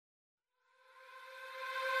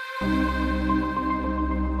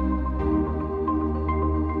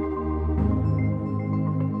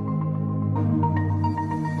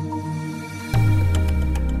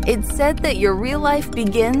It's said that your real life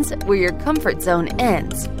begins where your comfort zone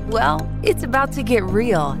ends. Well, it's about to get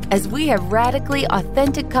real as we have radically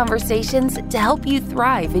authentic conversations to help you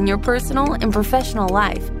thrive in your personal and professional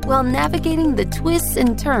life while navigating the twists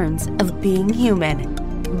and turns of being human.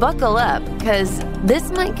 Buckle up, because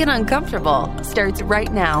This Might Get Uncomfortable starts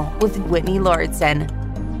right now with Whitney Lauritsen.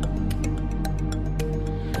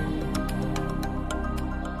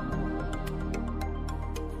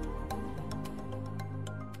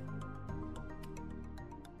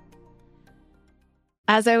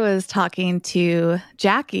 As I was talking to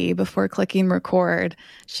Jackie before clicking record,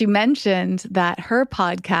 she mentioned that her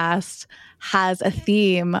podcast has a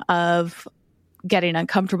theme of getting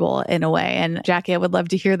uncomfortable in a way. And Jackie, I would love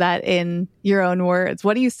to hear that in your own words.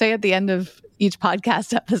 What do you say at the end of each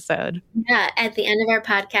podcast episode? Yeah, at the end of our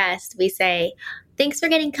podcast, we say, thanks for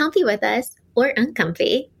getting comfy with us or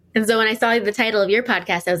uncomfy. And so when I saw the title of your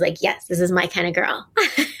podcast, I was like, yes, this is my kind of girl.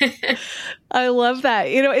 I love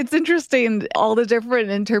that. You know, it's interesting, all the different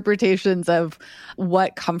interpretations of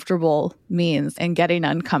what comfortable means and getting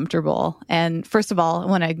uncomfortable. And first of all, I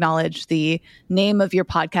want to acknowledge the name of your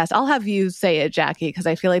podcast. I'll have you say it, Jackie, because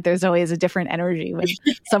I feel like there's always a different energy when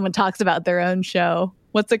someone talks about their own show.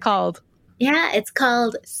 What's it called? Yeah, it's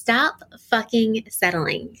called Stop Fucking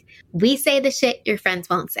Settling. We say the shit your friends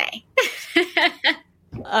won't say.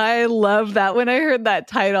 I love that. When I heard that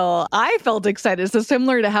title, I felt excited. So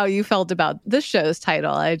similar to how you felt about this show's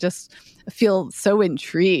title, I just feel so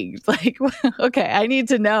intrigued. Like, okay, I need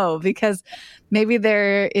to know, because maybe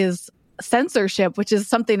there is censorship, which is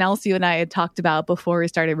something else you and I had talked about before we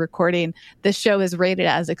started recording. This show is rated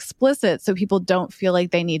as explicit, so people don't feel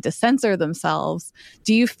like they need to censor themselves.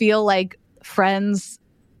 Do you feel like friends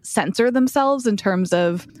censor themselves in terms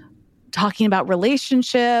of talking about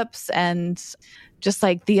relationships and just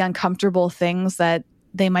like the uncomfortable things that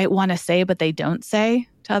they might want to say, but they don't say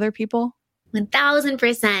to other people?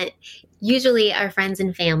 1000%. Usually our friends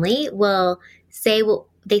and family will say what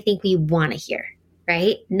they think we want to hear,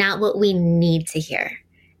 right? Not what we need to hear.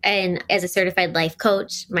 And as a certified life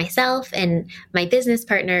coach myself, and my business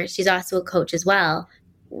partner, she's also a coach as well,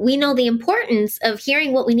 we know the importance of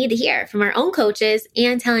hearing what we need to hear from our own coaches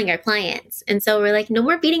and telling our clients. And so we're like, no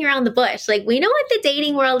more beating around the bush. Like, we know what the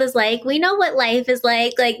dating world is like. We know what life is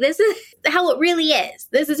like. Like, this is how it really is.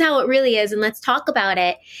 This is how it really is. And let's talk about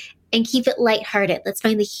it and keep it lighthearted. Let's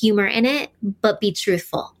find the humor in it, but be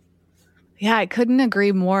truthful. Yeah, I couldn't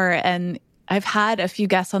agree more. And I've had a few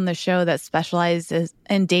guests on the show that specialize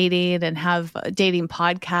in dating and have dating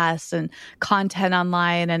podcasts and content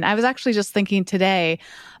online. And I was actually just thinking today,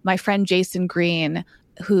 my friend Jason Green,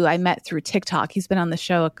 who I met through TikTok, he's been on the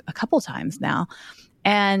show a couple times now.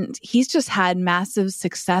 And he's just had massive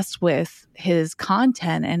success with his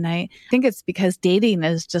content. And I think it's because dating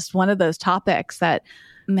is just one of those topics that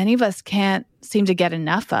many of us can't seem to get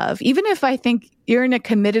enough of. Even if I think you're in a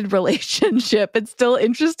committed relationship, it's still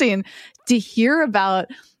interesting to hear about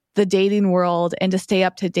the dating world and to stay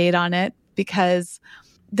up to date on it, because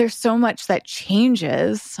there's so much that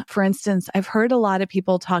changes. For instance, I've heard a lot of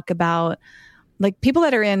people talk about, like, people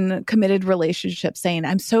that are in committed relationships saying,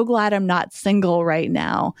 I'm so glad I'm not single right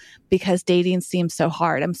now because dating seems so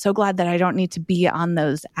hard. I'm so glad that I don't need to be on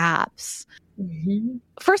those apps. Mm-hmm.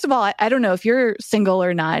 First of all, I don't know if you're single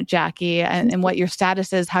or not, Jackie, and what your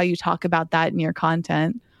status is, how you talk about that in your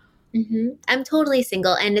content. Mm-hmm. I'm totally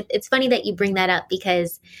single. And it's funny that you bring that up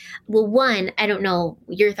because, well, one, I don't know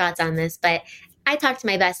your thoughts on this, but I talk to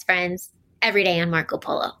my best friends every day on Marco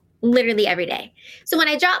Polo, literally every day. So when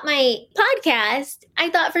I dropped my podcast, I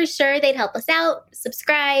thought for sure they'd help us out,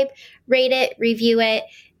 subscribe, rate it, review it,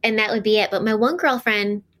 and that would be it. But my one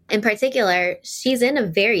girlfriend in particular, she's in a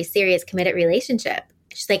very serious committed relationship.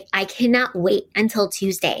 She's like, I cannot wait until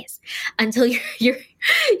Tuesdays, until your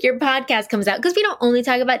podcast comes out. Because we don't only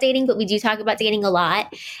talk about dating, but we do talk about dating a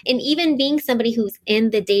lot. And even being somebody who's in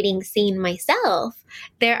the dating scene myself,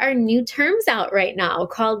 there are new terms out right now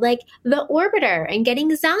called like the orbiter and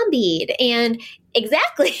getting zombied. And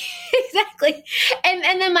exactly. And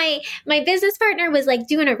then my business partner was like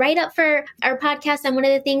doing a write-up for our podcast on one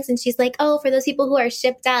of the things. And she's like, oh, for those people who are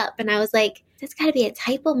shipped up. And I was like, that's got to be a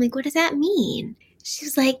typo. I'm like, what does that mean? She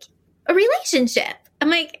was like, a relationship.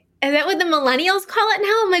 I'm like, is that what the millennials call it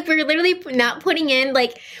now? I'm like, we're literally not putting in,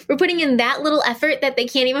 like, we're putting in that little effort that they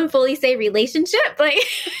can't even fully say relationship. Like,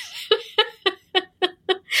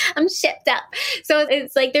 I'm shipped up. So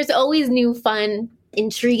it's like, there's always new, fun,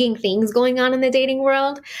 intriguing things going on in the dating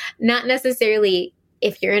world. Not necessarily,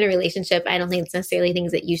 if you're in a relationship, I don't think it's necessarily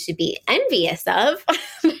things that you should be envious of.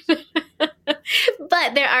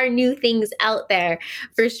 but there are new things out there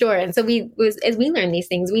for sure. And so as we learn these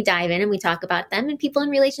things, we dive in and we talk about them, and people in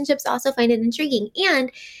relationships also find it intriguing.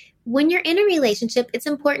 And when you're in a relationship, it's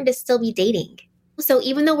important to still be dating. So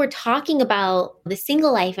even though we're talking about the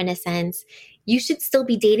single life in a sense, you should still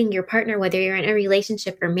be dating your partner, whether you're in a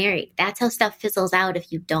relationship or married. That's how stuff fizzles out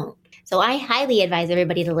if you don't. So I highly advise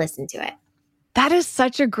everybody to listen to it. That is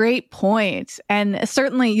such a great point. And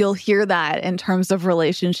certainly you'll hear that in terms of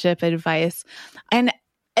relationship advice. And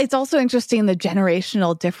it's also interesting the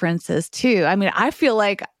generational differences too. I mean, I feel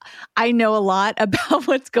like I know a lot about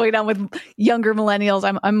what's going on with younger millennials.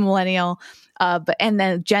 I'm a millennial, and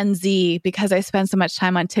then Gen Z, because I spend so much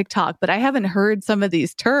time on TikTok, but I haven't heard some of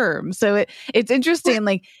these terms. So it's interesting.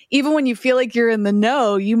 Like, even when you feel like you're in the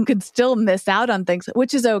know, you could still miss out on things,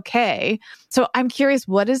 which is okay. So I'm curious,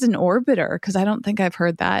 what is an orbiter? Because I don't think I've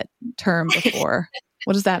heard that term before.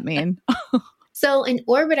 What does that mean? So an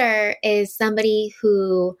orbiter is somebody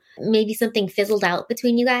who maybe something fizzled out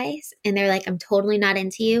between you guys and they're like, I'm totally not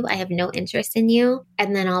into you. I have no interest in you.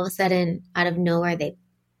 And then all of a sudden, out of nowhere, they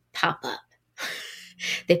pop up.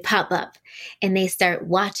 They pop up and they start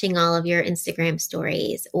watching all of your Instagram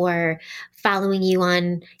stories or following you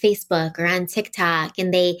on Facebook or on TikTok,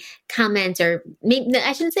 and they comment, or maybe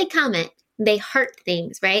I shouldn't say comment. They heart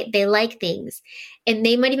things, right? They like things, and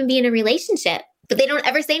they might even be in a relationship, but they don't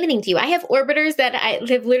ever say anything to you. I have orbiters that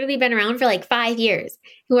have literally been around for like 5 years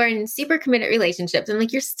who are in super committed relationships. I'm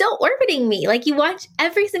like, you're still orbiting me. Like, you watch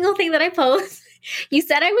every single thing that I post. You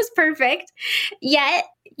said I was perfect, yet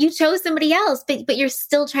you chose somebody else, but you're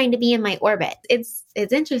still trying to be in my orbit. It's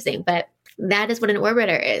interesting, but that is what an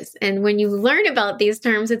orbiter is. And when you learn about these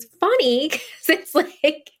terms, it's funny because it's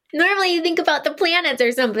like, normally you think about the planets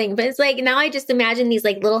or something, but it's like, now I just imagine these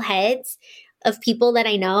like little heads of people that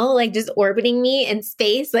I know, like just orbiting me in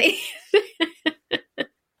space. Like,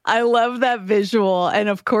 I love that visual. And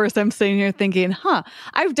of course, I'm sitting here thinking,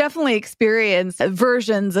 I've definitely experienced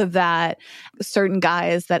versions of that. Certain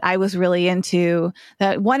guys that I was really into,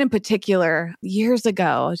 that one in particular years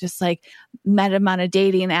ago, just like met him on a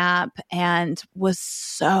dating app and was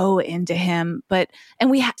so into him. And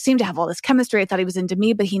we seemed to have all this chemistry. I thought he was into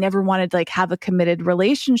me, but he never wanted to like have a committed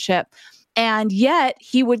relationship. And yet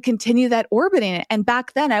he would continue that orbiting. And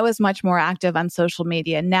back then I was much more active on social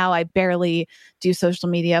media. Now I barely do social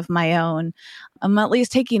media of my own. I'm at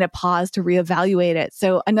least taking a pause to reevaluate it.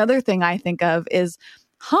 So another thing I think of is,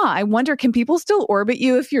 I wonder, can people still orbit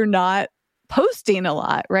you if you're not posting a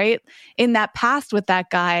lot, right? In that past with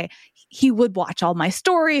that guy, he would watch all my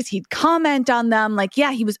stories. He'd comment on them. Like,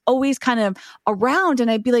 yeah, he was always kind of around.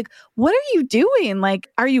 And I'd be like, what are you doing? Like,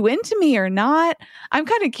 are you into me or not? I'm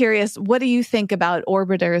kind of curious. What do you think about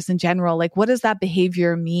orbiters in general? Like, what does that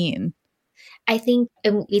behavior mean? I think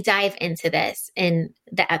we dive into this in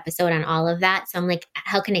the episode on all of that. So I'm like,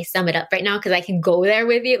 how can I sum it up right now? Because I can go there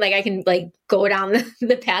with you. Like, I can like go down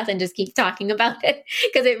the path and just keep talking about it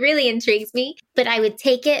because it really intrigues me. But I would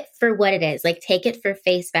take it for what it is. Like, take it for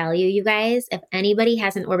face value, you guys. If anybody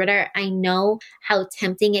has an orbiter, I know how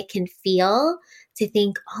tempting it can feel to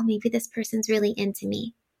think, oh, maybe this person's really into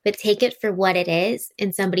me. But take it for what it is,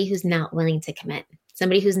 and somebody who's not willing to commit.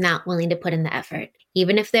 Somebody who's not willing to put in the effort.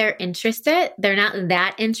 Even if they're interested, they're not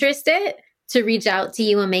that interested to reach out to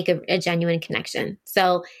you and make a genuine connection.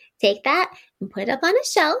 So take that and put it up on a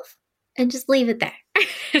shelf and just leave it there.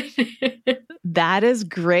 That is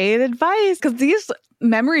great advice, because these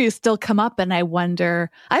memories still come up and I wonder.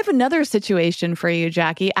 I have another situation for you,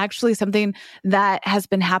 Jackie, actually something that has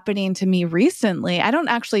been happening to me recently. I don't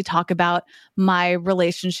actually talk about my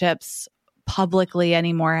relationships publicly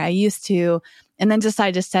anymore. I used to, and then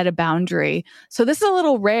decided to set a boundary. So this is a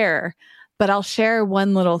little rare, but I'll share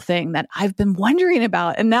one little thing that I've been wondering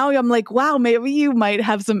about. And now I'm like, wow, maybe you might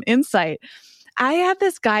have some insight. I had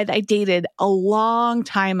this guy that I dated a long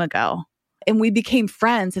time ago, and we became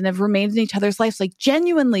friends and have remained in each other's lives, like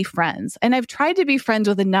genuinely friends. And I've tried to be friends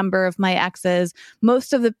with a number of my exes.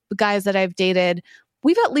 Most of the guys that I've dated,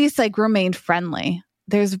 we've at least like remained friendly.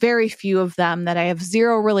 There's very few of them that I have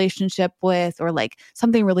zero relationship with, or like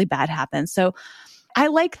something really bad happens. So I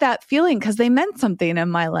like that feeling because they meant something in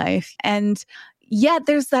my life. And yet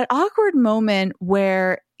there's that awkward moment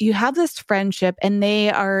where you have this friendship and they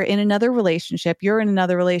are in another relationship, you're in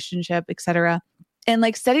another relationship, etc. And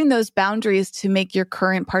like setting those boundaries to make your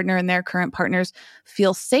current partner and their current partners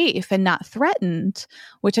feel safe and not threatened,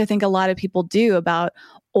 which I think a lot of people do about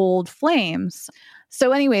old flames.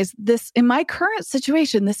 So anyways, in my current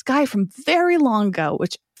situation, this guy from very long ago,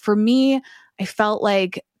 which for me, I felt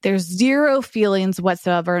like there's zero feelings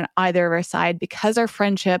whatsoever on either of our side because our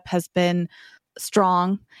friendship has been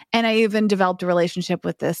strong. And I even developed a relationship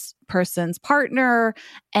with this person's partner.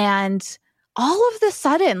 And all of the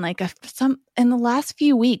sudden, like in the last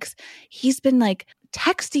few weeks, he's been like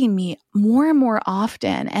texting me more and more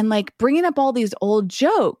often and like bringing up all these old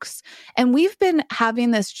jokes. And we've been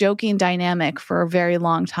having this joking dynamic for a very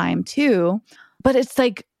long time too, but it's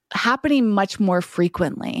like happening much more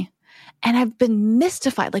frequently. And I've been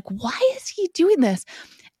mystified, like, why is he doing this?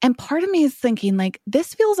 And part of me is thinking like,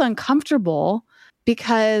 this feels uncomfortable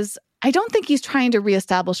because I don't think he's trying to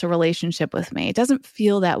reestablish a relationship with me. It doesn't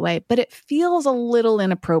feel that way, but it feels a little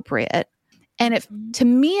inappropriate. And to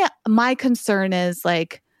me, my concern is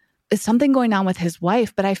like, is something going on with his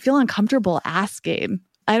wife? But I feel uncomfortable asking.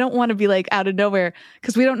 I don't want to be like out of nowhere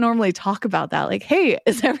because we don't normally talk about that. Like, hey,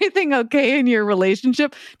 is everything okay in your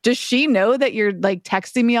relationship? Does she know that you're like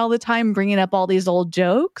texting me all the time, bringing up all these old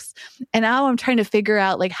jokes? And now I'm trying to figure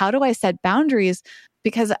out like, how do I set boundaries?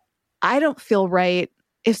 Because I don't feel right.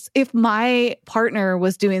 If my partner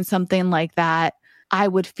was doing something like that, I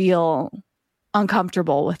would feel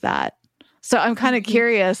uncomfortable with that. So I'm kind of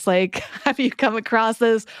curious, like, have you come across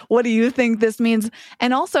this? What do you think this means?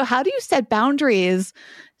 And also, how do you set boundaries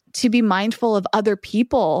to be mindful of other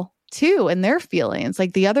people too and their feelings,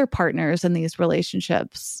 like the other partners in these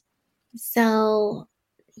relationships? So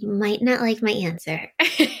you might not like my answer.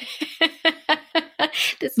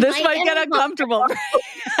 This might get uncomfortable.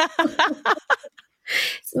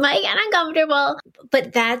 It might get uncomfortable,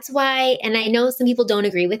 but that's why, and I know some people don't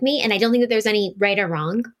agree with me, and I don't think that there's any right or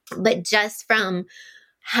wrong, but just from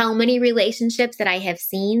how many relationships that I have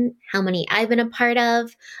seen, how many I've been a part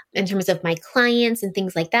of in terms of my clients and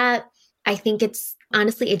things like that, I think it's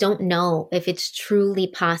honestly, I don't know if it's truly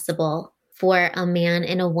possible for a man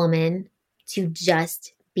and a woman to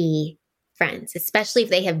just be friends, especially if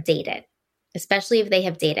they have dated.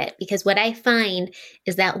 Because what I find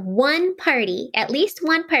is that one party, at least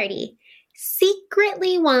one party,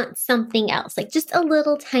 secretly wants something else, like just a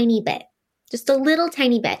little tiny bit,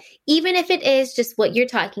 even if it is just what you're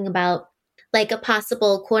talking about, like a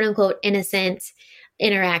possible quote unquote innocent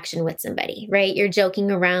interaction with somebody, right? You're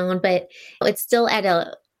joking around, but it's still at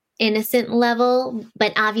a innocent level,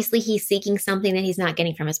 but obviously he's seeking something that he's not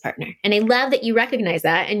getting from his partner. And I love that you recognize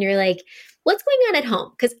that and you're like, what's going on at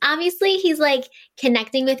home? Because obviously he's like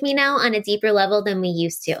connecting with me now on a deeper level than we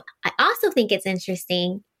used to. I also think it's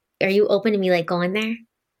interesting. Are you open to me like going there?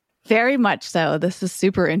 Very much so. This is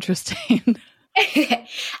super interesting. I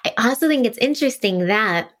also think it's interesting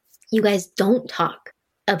that you guys don't talk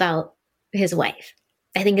about his wife.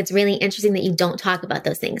 I think it's really interesting that you don't talk about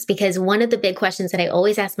those things, because one of the big questions that I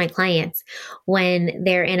always ask my clients when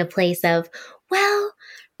they're in a place of, well,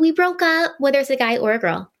 we broke up, whether it's a guy or a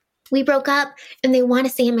girl, we broke up and they want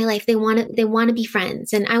to stay in my life. They want to be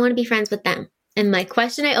friends and I want to be friends with them. And my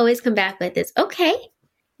question I always come back with is, okay,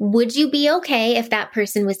 would you be okay if that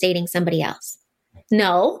person was dating somebody else?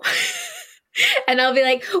 No. And I'll be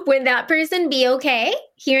like, would that person be okay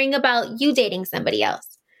hearing about you dating somebody else?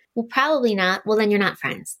 Well, probably not. Well, then you're not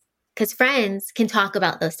friends, because friends can talk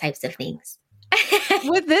about those types of things.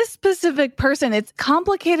 With this specific person, it's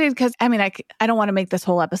complicated because, I mean, I don't want to make this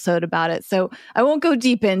whole episode about it, so I won't go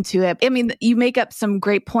deep into it. I mean, you make up some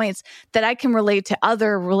great points that I can relate to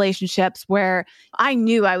other relationships where I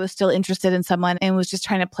knew I was still interested in someone and was just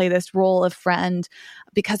trying to play this role of friend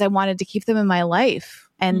because I wanted to keep them in my life.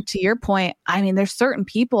 And to your point, I mean, there's certain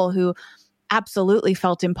people who absolutely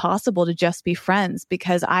felt impossible to just be friends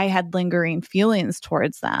because I had lingering feelings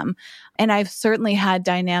towards them. And I've certainly had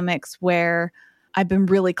dynamics where I've been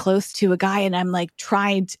really close to a guy and I'm like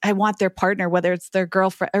I want their partner, whether it's their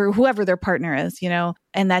girlfriend or whoever their partner is, you know,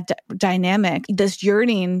 and that dynamic, this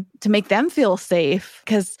yearning to make them feel safe,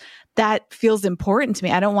 because that feels important to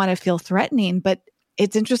me. I don't want to feel threatening, but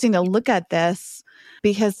it's interesting to look at this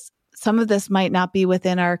because some of this might not be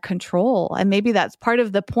within our control. And maybe that's part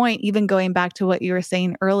of the point, even going back to what you were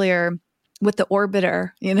saying earlier with the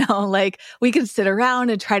orbiter, you know, like we can sit around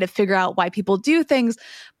and try to figure out why people do things,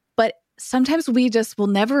 but sometimes we just will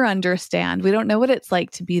never understand. We don't know what it's like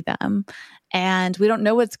to be them. And we don't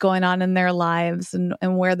know what's going on in their lives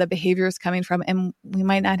and where the behavior is coming from. And we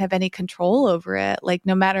might not have any control over it. Like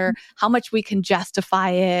no matter how much we can justify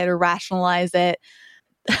it or rationalize it,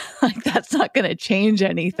 like that's not going to change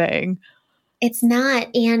anything. It's not.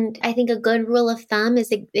 And I think a good rule of thumb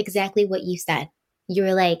is exactly what you said. You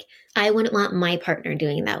were like, I wouldn't want my partner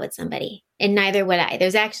doing that with somebody. And neither would I.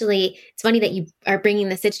 It's funny that you are bringing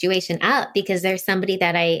the situation up because there's somebody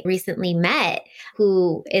that I recently met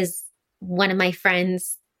who is one of my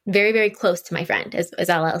friends, very, very close to my friend, is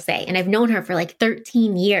all I'll say. And I've known her for like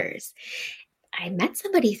 13 years. I met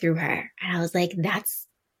somebody through her and I was like, that's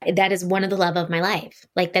That is one of the love of my life.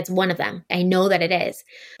 Like that's one of them. I know that it is.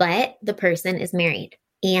 But the person is married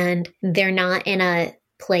and they're not in a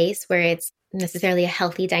place where it's necessarily a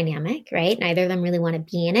healthy dynamic, right? Neither of them really want to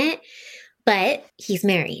be in it, but he's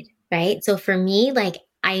married, right? So for me, like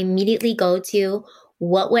I immediately go to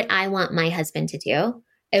what would I want my husband to do?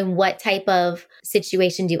 And what type of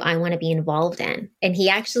situation do I want to be involved in? And he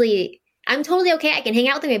actually, I'm totally okay. I can hang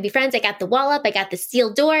out with him. I'd be friends. I got the wall up. I got the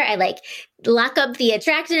steel door. I like lock up the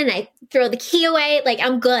attraction and I throw the key away. Like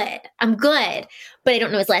I'm good. I'm good. But I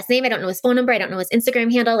don't know his last name. I don't know his phone number. I don't know his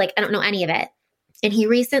Instagram handle. Like I don't know any of it. And he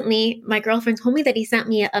recently, my girlfriend told me that he sent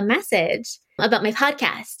me a message about my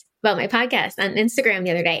podcast on Instagram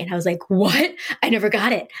the other day. And I was like, what? I never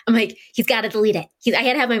got it. I'm like, he's got to delete it. I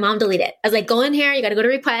had to have my mom delete it. I was like, go in here. You got to go to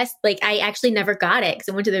request. Like I actually never got it because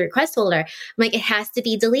I went to the request folder. I'm like, it has to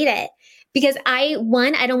be deleted because I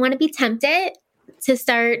don't want to be tempted to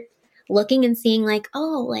start looking and seeing like,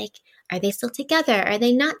 oh, like, are they still together? Are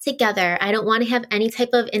they not together? I don't want to have any type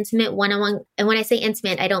of intimate one-on-one. And when I say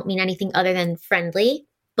intimate, I don't mean anything other than friendly,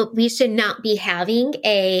 but we should not be having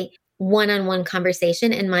a one-on-one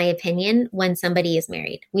conversation, in my opinion, when somebody is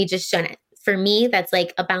married. We just shouldn't. For me, that's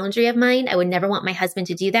like a boundary of mine. I would never want my husband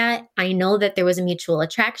to do that. I know that there was a mutual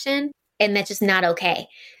attraction and that's just not okay.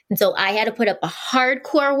 And so I had to put up a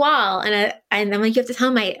hardcore wall and I'm like, you have to tell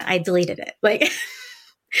him I deleted it. Like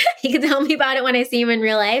he can tell me about it when I see him in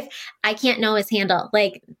real life. I can't know his handle.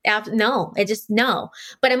 Like, no, no.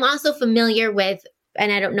 But I'm also familiar with,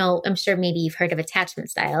 and I don't know, I'm sure maybe you've heard of attachment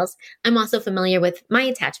styles. I'm also familiar with my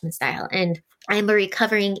attachment style and I'm a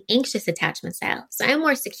recovering anxious attachment style. So I'm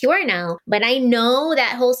more secure now, but I know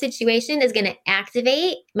that whole situation is going to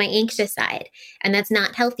activate my anxious side. And that's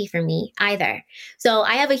not healthy for me either. So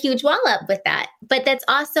I have a huge wall up with that. But that's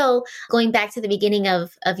also going back to the beginning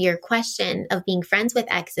of your question of being friends with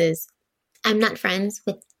exes. I'm not friends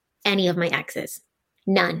with any of my exes.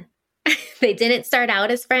 None. They didn't start out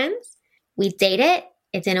as friends. We dated,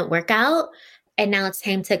 it didn't work out, and now it's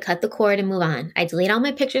time to cut the cord and move on. I delete all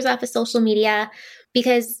my pictures off of social media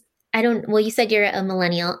because you said you're a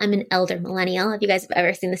millennial. I'm an elder millennial. If you guys have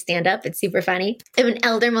ever seen the stand-up, it's super funny. I'm an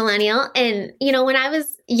elder millennial. And, when I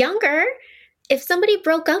was younger, if somebody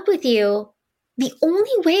broke up with you, the only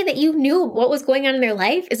way that you knew what was going on in their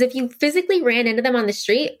life is if you physically ran into them on the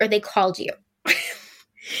street or they called you.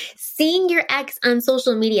 Seeing your ex on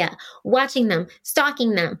social media, watching them,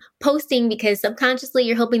 stalking them, posting because subconsciously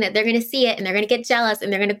you're hoping that they're going to see it and they're going to get jealous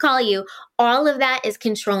and they're going to call you. All of that is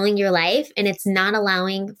controlling your life and it's not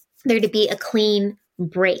allowing there to be a clean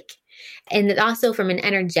break. And also from an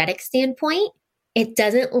energetic standpoint, it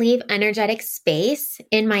doesn't leave energetic space,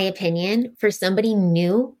 in my opinion, for somebody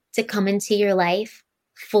new to come into your life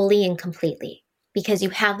fully and completely. Because you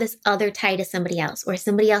have this other tie to somebody else or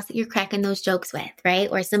somebody else that you're cracking those jokes with, right?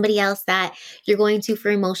 Or somebody else that you're going to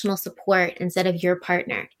for emotional support instead of your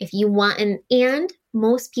partner. If you want, and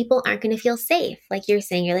most people aren't going to feel safe. Like you're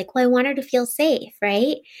saying, you're like, well, I want her to feel safe,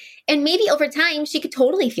 right? And maybe over time, she could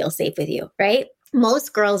totally feel safe with you, right?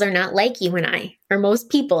 Most girls are not like you and I, or most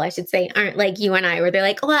people, I should say, aren't like you and I, where they're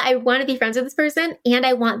like, oh, I want to be friends with this person and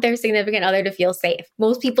I want their significant other to feel safe.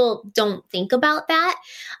 Most people don't think about that.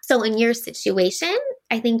 So in your situation,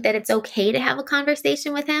 I think that it's okay to have a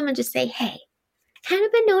conversation with him and just say, hey, I've kind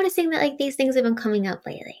of been noticing that like these things have been coming up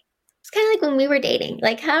lately. It's kind of like when we were dating,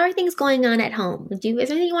 like how are things going on at home? Is there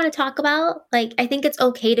anything you want to talk about? Like, I think it's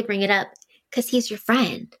okay to bring it up because he's your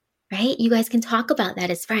friend, right? You guys can talk about that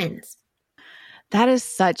as friends. That is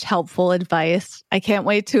such helpful advice. I can't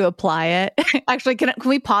wait to apply it. Actually, can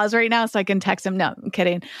we pause right now so I can text him? No, I'm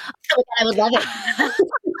kidding. Oh, I would love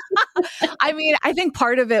it. I mean, I think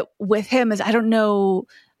part of it with him is, I don't know,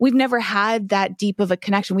 we've never had that deep of a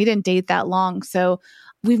connection. We didn't date that long. So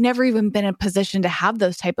we've never even been in a position to have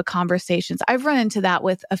those type of conversations. I've run into that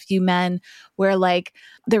with a few men where like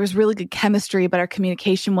there was really good chemistry, but our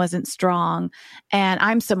communication wasn't strong. And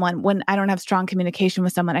I'm someone, when I don't have strong communication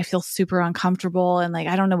with someone, I feel super uncomfortable and like,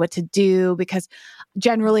 I don't know what to do because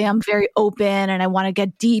generally I'm very open and I want to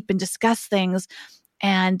get deep and discuss things.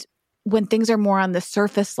 And when things are more on the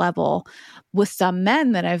surface level with some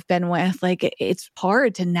men that I've been with, like it's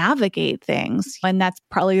hard to navigate things. And that's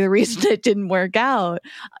probably the reason it didn't work out.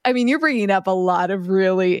 I mean, you're bringing up a lot of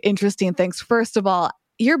really interesting things. First of all,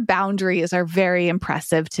 your boundaries are very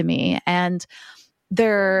impressive to me. And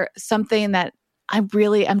they're something that I'm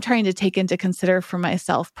trying to take into consider for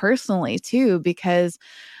myself personally too, because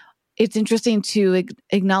it's interesting to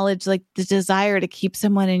acknowledge like the desire to keep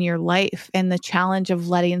someone in your life and the challenge of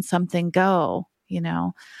letting something go,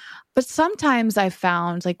 But sometimes I've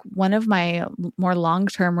found like one of my more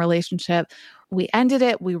long-term relationship we ended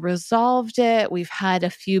it, we resolved it, we've had a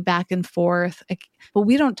few back and forth, but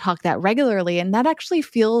we don't talk that regularly. And that actually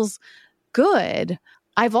feels good.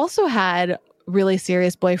 I've also had really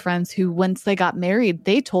serious boyfriends who, once they got married,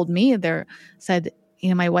 they told me, said,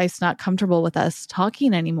 my wife's not comfortable with us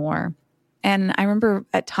talking anymore. And I remember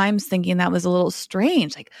at times thinking that was a little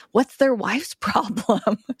strange. Like, what's their wife's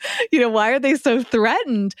problem? Why are they so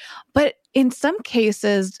threatened? But in some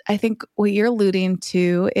cases, I think what you're alluding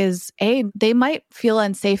to is, they might feel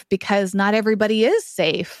unsafe because not everybody is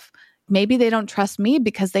safe. Maybe they don't trust me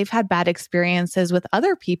because they've had bad experiences with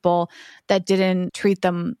other people that didn't treat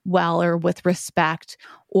them well or with respect.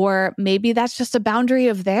 Or maybe that's just a boundary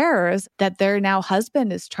of theirs that their now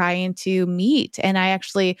husband is trying to meet. And I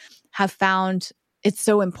actually have found it's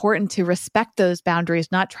so important to respect those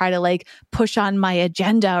boundaries, not try to push on my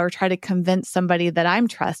agenda or try to convince somebody that I'm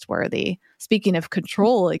trustworthy. Speaking of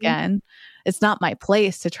control again, it's not my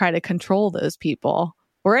place to try to control those people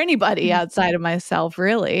or anybody outside of myself,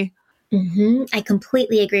 really. Mm-hmm. I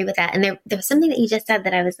completely agree with that. And there was something that you just said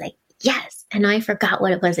that I was like, yes. And I forgot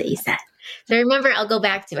what it was that you said. So remember, I'll go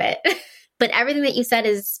back to it. But everything that you said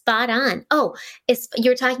is spot on. Oh,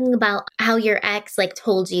 you're talking about how your ex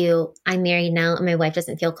told you, I'm married now and my wife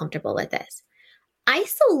doesn't feel comfortable with this. I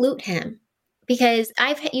salute him because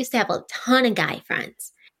I've used to have a ton of guy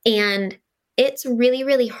friends, and it's really,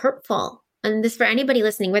 really hurtful. And this for anybody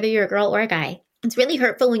listening, whether you're a girl or a guy, it's really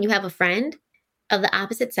hurtful when you have a friend of the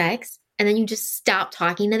opposite sex and then you just stop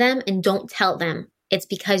talking to them and don't tell them it's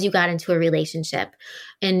because you got into a relationship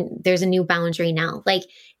and there's a new boundary now.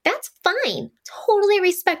 That's fine. Totally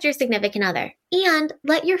respect your significant other and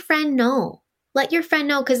let your friend know. Let your friend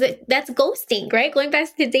know, because that's ghosting, right? Going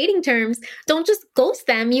back to dating terms, don't just ghost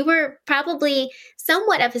them. You were probably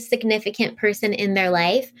somewhat of a significant person in their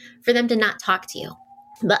life for them to not talk to you.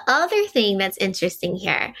 The other thing that's interesting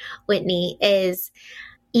here, Whitney, is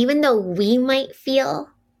even though we might feel,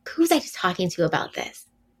 who's I just talking to about this?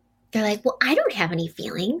 They're like, well, I don't have any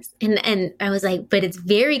feelings. And I was like, but it's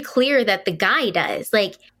very clear that the guy does.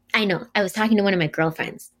 I know, I was talking to one of my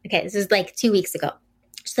girlfriends. Okay, this is 2 weeks ago.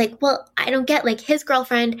 She's like, well, I don't get, his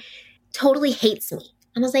girlfriend totally hates me.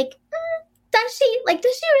 I was like, does she?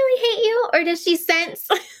 Does she really hate you? Or does she sense,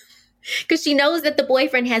 because she knows that the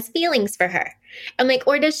boyfriend has feelings for her. I'm like,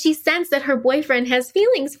 or does she sense that her boyfriend has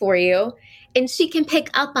feelings for you? And she can pick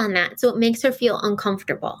up on that. So it makes her feel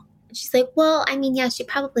uncomfortable. She's like, well, yeah, she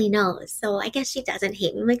probably knows. So I guess she doesn't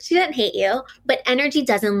hate me. I'm like, she doesn't hate you. But energy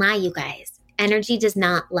doesn't lie, you guys. Energy does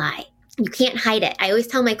not lie. You can't hide it. I always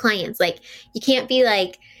tell my clients, you can't be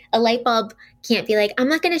a light bulb can't be I'm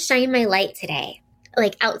not going to shine my light today,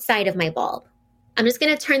 outside of my bulb. I'm just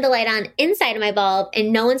going to turn the light on inside of my bulb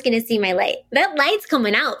and no one's going to see my light. That light's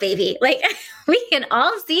coming out, baby. We can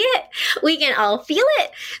all see it. We can all feel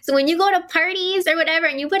it. So when you go to parties or whatever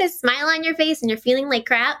and you put a smile on your face and you're feeling like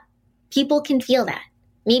crap, people can feel that.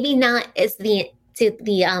 Maybe not as the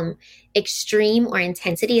extreme or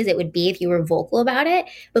intensity as it would be if you were vocal about it,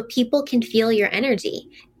 but people can feel your energy.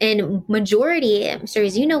 And majority, I'm sure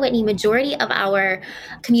as you know, Whitney, majority of our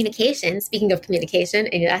communication, speaking of communication,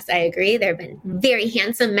 and yes, I agree, there have been very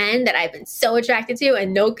handsome men that I've been so attracted to,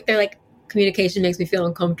 and they're like, communication makes me feel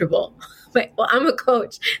uncomfortable. But, well, I'm a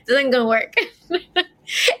coach. This isn't going to work.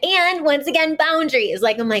 And once again, boundaries.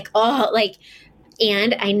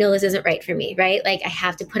 And I know this isn't right for me, right? I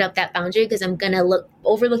have to put up that boundary because I'm going to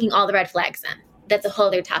overlooking all the red flags then. That's a whole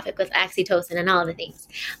other topic with oxytocin and all the things.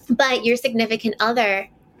 But your significant other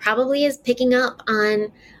probably is picking up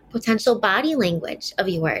on potential body language of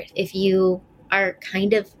yours. If you are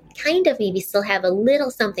kind of maybe still have a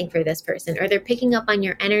little something for this person, or they're picking up on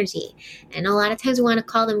your energy. And a lot of times we want to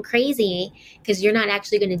call them crazy because you're not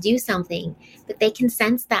actually going to do something, but they can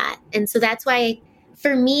sense that. And so that's why,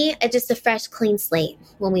 for me, it's just a fresh, clean slate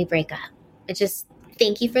when we break up. It's just,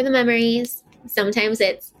 thank you for the memories. Sometimes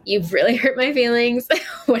it's, you've really hurt my feelings,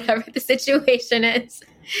 whatever the situation is.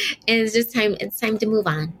 And it's time to move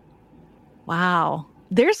on. Wow.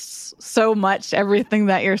 There's so much, everything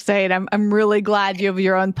that you're saying. I'm really glad you have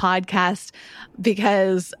your own podcast,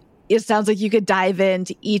 because it sounds like you could dive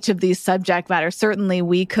into each of these subject matters. Certainly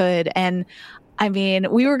we could. And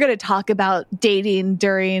we were going to talk about dating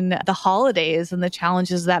during the holidays and the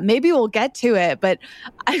challenges that maybe we'll get to it, but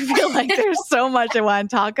I feel like there's so much I want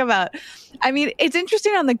to talk about. It's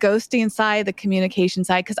interesting on the ghosting side, the communication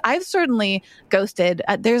side, because I've certainly ghosted.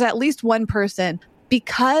 There's at least one person,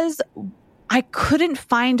 because I couldn't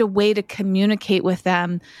find a way to communicate with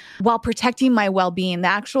them while protecting my well-being.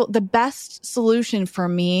 The best solution for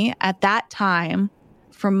me at that time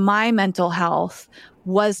for my mental health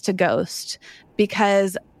was to ghost,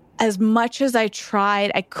 because as much as I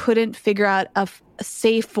tried, I couldn't figure out a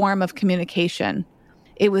safe form of communication.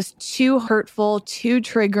 It was too hurtful, too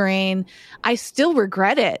triggering. I still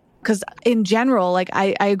regret it because in general, like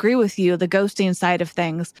I agree with you, the ghosting side of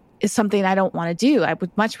things is something I don't want to do. I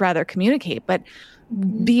would much rather communicate, but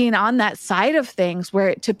being on that side of things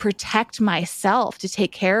where to protect myself, to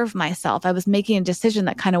take care of myself, I was making a decision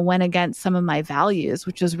that kind of went against some of my values,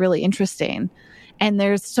 which was really interesting. And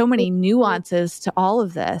there's so many nuances to all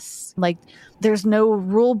of this. Like there's no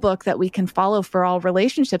rule book that we can follow for all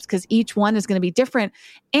relationships because each one is going to be different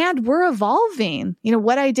and we're evolving. You know,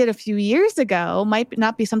 what I did a few years ago might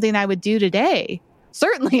not be something I would do today.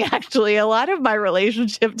 Certainly, actually, a lot of my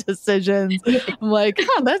relationship decisions, I'm like,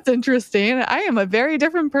 that's interesting. I am a very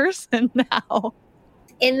different person now.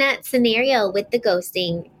 In that scenario with the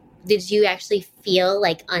ghosting, did you actually feel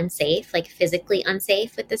like unsafe, like physically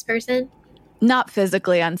unsafe with this person? Not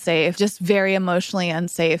physically unsafe, just very emotionally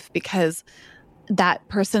unsafe because that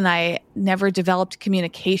person, I never developed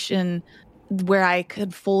communication where I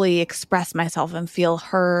could fully express myself and feel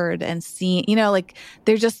heard and seen. You know, like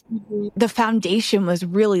they're just, the foundation was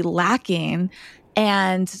really lacking.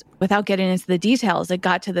 And without getting into the details, it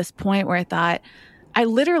got to this point where I thought, I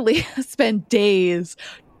literally spent days.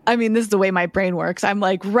 I mean, this is the way my brain works. I'm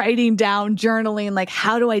like writing down, journaling, like,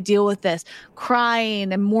 how do I deal with this?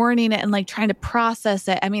 Crying and mourning it and like trying to process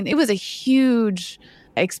it. I mean, it was a huge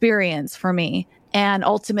experience for me. And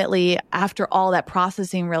ultimately, after all that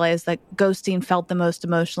processing, realized that ghosting felt the most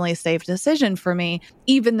emotionally safe decision for me,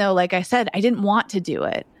 even though, like I said, I didn't want to do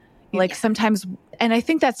it. Like sometimes, and I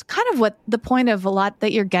think that's kind of what the point of a lot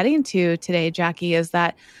that you're getting to today, Jackie, is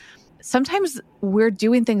that sometimes we're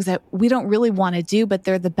doing things that we don't really want to do, but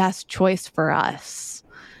they're the best choice for us.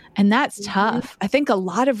 And that's tough. I think a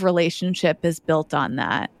lot of relationship is built on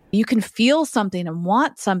that. You can feel something and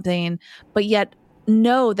want something, but yet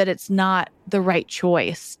know that it's not the right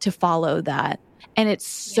choice to follow that. And it's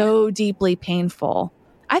so deeply painful.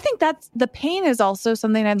 I think that's the pain is also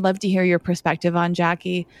something I'd love to hear your perspective on,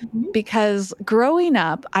 Jackie, because growing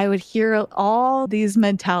up, I would hear all these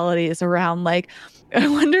mentalities around like, I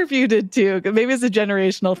wonder if you did too. Maybe it's a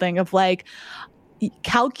generational thing of like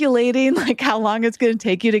calculating like how long it's going to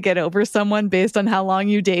take you to get over someone based on how long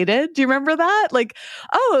you dated. Do you remember that? Like,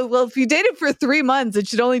 oh, well, if you dated for 3 months, it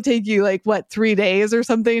should only take you like 3 days or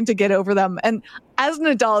something to get over them. And as an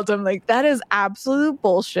adult, I'm like, that is absolute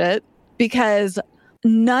bullshit because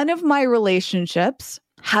none of my relationships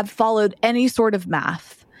have followed any sort of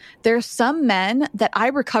math. There's some men that I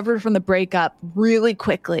recovered from the breakup really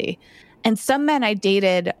quickly. And some men I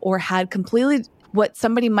dated or had completely what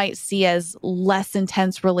somebody might see as less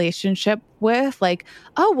intense relationship with, like,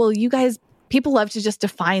 oh, well, you guys, people love to just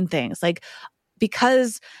define things like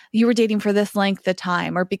because you were dating for this length of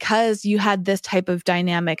time or because you had this type of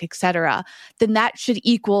dynamic, et cetera, then that should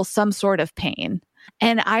equal some sort of pain.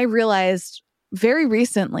 And I realized very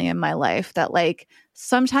recently in my life that like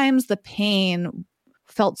sometimes the pain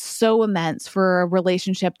felt so immense for a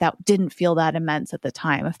relationship that didn't feel that immense at the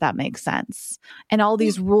time, if that makes sense. And all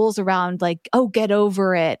these rules around like, oh, get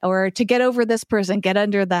over it, or to get over this person, get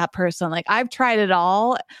under that person. Like I've tried it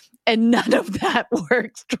all and none of that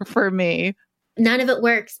works for me. None of it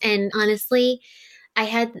works. And honestly, I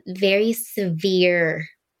had very severe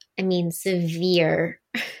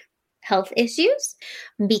health issues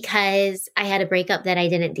because I had a breakup that I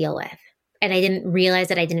didn't deal with. And I didn't realize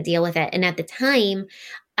that I didn't deal with it. And at the time,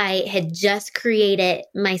 I had just created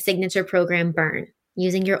my signature program, Burn,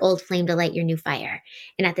 using your old flame to light your new fire.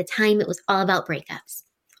 And at the time, it was all about breakups,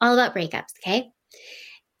 okay?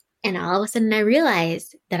 And all of a sudden, I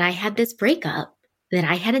realized that I had this breakup that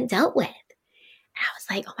I hadn't dealt with. And I was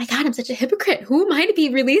like, oh my God, I'm such a hypocrite. Who am I to be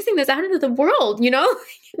releasing this out into the world, you know?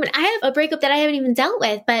 I mean, I have a breakup that I haven't even dealt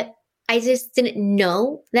with, but I just didn't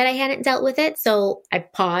know that I hadn't dealt with it. So I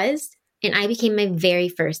paused. And I became my very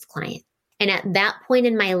first client. And at that point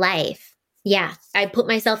in my life, I put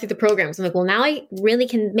myself through the programs. I'm like, well, now I really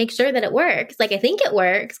can make sure that it works. Like, I think it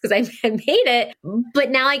works because I made it,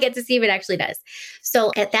 but now I get to see if it actually does.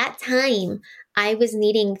 So at that time, I was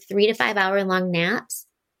needing 3 to 5 hour long naps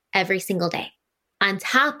every single day on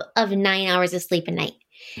top of 9 hours of sleep a night.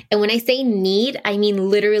 And when I say need, I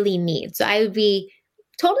mean literally need. So I would be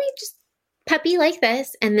totally just peppy like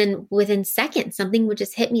this. And then within seconds, something would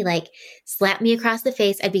just hit me, like slap me across the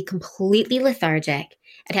face. I'd be completely lethargic.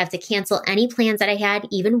 I'd have to cancel any plans that I had,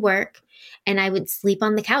 even work. And I would sleep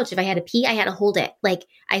on the couch. If I had to pee, I had to hold it. Like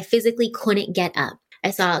I physically couldn't get up. I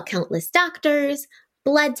saw countless doctors,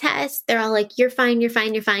 blood tests. They're all like, you're fine.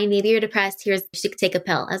 Maybe you're depressed. You should take a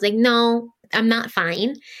pill. I was like, no, I'm not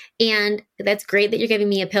fine. And that's great that you're giving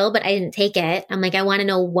me a pill, but I didn't take it. I'm like, I want to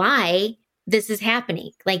know why this is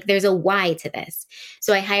happening. Like there's a why to this.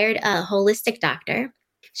 So I hired a holistic doctor.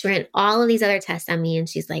 She ran all of these other tests on me. And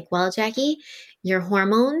she's like, well, Jackie, your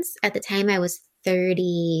hormones at the time I was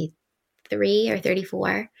 33 or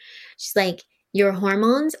 34. She's like, your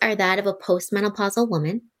hormones are that of a postmenopausal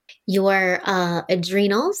woman. Your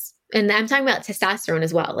adrenals, and I'm talking about testosterone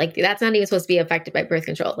as well. Like that's not even supposed to be affected by birth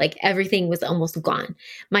control. Like everything was almost gone.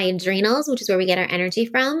 My adrenals, which is where we get our energy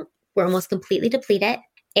from, were almost completely depleted.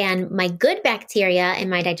 And my good bacteria in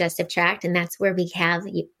my digestive tract, and that's where we have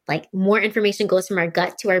like more information goes from our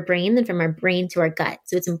gut to our brain than from our brain to our gut.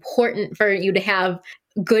 So it's important for you to have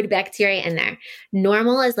good bacteria in there.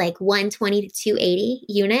 Normal is like 120 to 280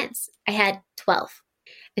 units. I had 12.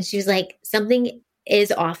 And she was like, something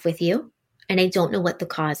is off with you. And I don't know what the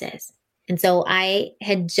cause is. And so I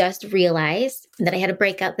had just realized that I had a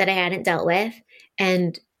breakup that I hadn't dealt with.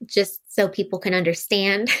 And just so people can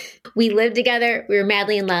understand, we lived together. We were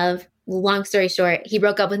madly in love. Long story short, he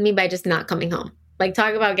broke up with me by just not coming home. Like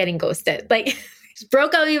talk about getting ghosted. Like just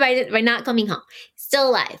broke up with me by not coming home. Still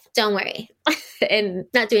alive. Don't worry. And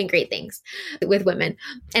not doing great things with women.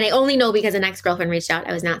 And I only know because an ex-girlfriend reached out.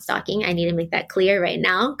 I was not stalking. I need to make that clear right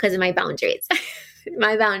now because of my boundaries.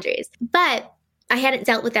 My boundaries. But I hadn't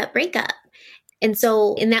dealt with that breakup. And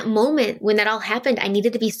so in that moment, when that all happened, I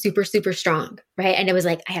needed to be super, super strong, right? And I was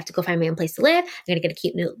like, I have to go find my own place to live. I'm going to get a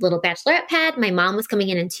cute new little bachelorette pad. My mom was coming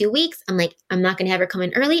in 2 weeks. I'm like, I'm not going to have her come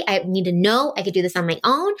in early. I need to know I could do this on my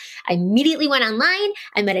own. I immediately went online.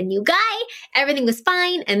 I met a new guy. Everything was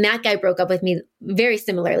fine. And that guy broke up with me very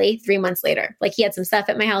similarly 3 months later. Like he had some stuff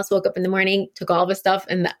at my house, woke up in the morning, took all of his stuff,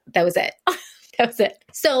 and that was it. That was it.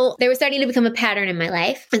 So there was starting to become a pattern in my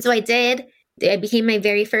life. And so I became my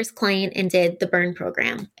very first client and did the burn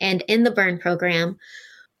program. And in the burn program,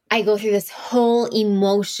 I go through this whole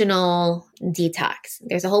emotional detox.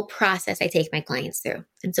 There's a whole process I take my clients through.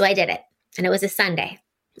 And so I did it. And it was a Sunday.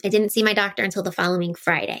 I didn't see my doctor until the following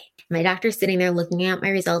Friday. My doctor's sitting there looking at my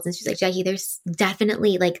results. And she's like, Jackie, there's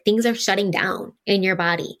definitely like things are shutting down in your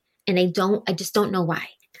body. And I just don't know why.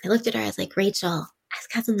 I looked at her. I was like, Rachel, I've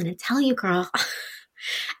got something to tell you, girl.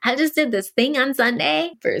 I just did this thing on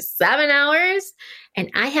Sunday for 7 hours and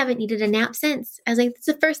I haven't needed a nap since. I was like, it's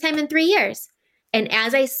the first time in 3 years. And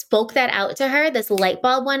as I spoke that out to her, this light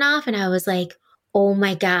bulb went off and I was like, oh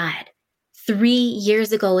my God, 3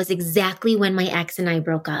 years ago was exactly when my ex and I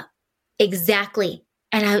broke up. Exactly.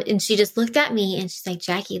 And she just looked at me and she's like,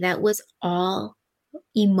 Jackie, that was all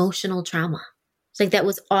emotional trauma. It's like, that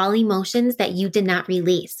was all emotions that you did not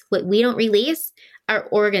release. What we don't release are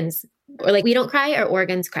organs. Or like we don't cry, our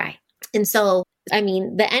organs cry. And so, I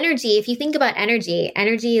mean, the energy, if you think about energy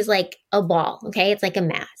is like a ball, okay? It's like a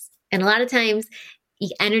mass. And a lot of times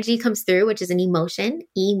energy comes through, which is an emotion.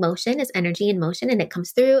 Emotion is energy in motion and it comes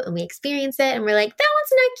through and we experience it and we're like, that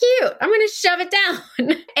one's not cute. I'm going to shove it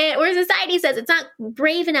down. And where society says it's not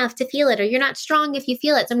brave enough to feel it or you're not strong if you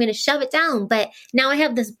feel it. So I'm going to shove it down. But now I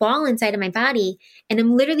have this ball inside of my body and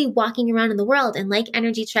I'm literally walking around in the world and like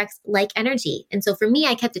energy attracts like energy. And so for me,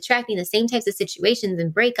 I kept attracting the same types of situations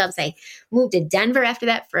and breakups. I moved to Denver after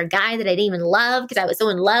that for a guy that I didn't even love because I was so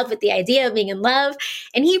in love with the idea of being in love.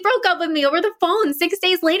 And he broke up with me over the phone 6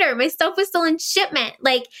 days later. My stuff was still in shipment.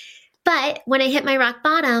 But when I hit my rock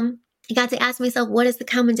bottom, I got to ask myself, what is the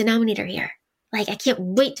common denominator here? Like, I can't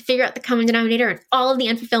wait to figure out the common denominator and all of the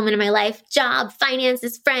unfulfillment in my life, job,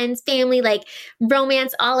 finances, friends, family, like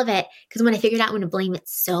romance, all of it. Because when I figured out, I'm going to blame it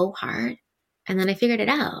so hard. And then I figured it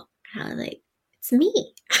out. And I was like, it's me.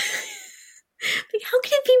 Like, how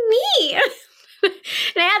can it be me?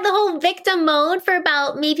 And I had the whole victim mode for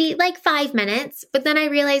about maybe like 5 minutes. But then I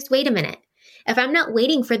realized, wait a minute. If I'm not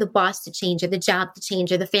waiting for the boss to change or the job to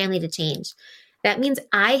change or the family to change, that means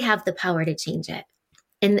I have the power to change it.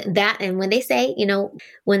 And when they say,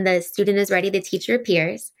 when the student is ready, the teacher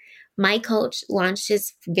appears, my coach launched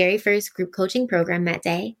his very first group coaching program that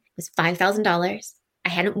day. It was $5,000. I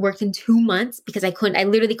hadn't worked in 2 months because I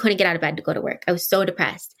literally couldn't get out of bed to go to work. I was so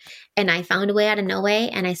depressed. And I found a way out of no way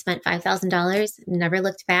and I spent $5,000, never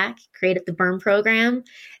looked back, created the Burn program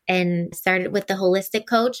and started with the holistic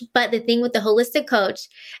coach. But the thing with the holistic coach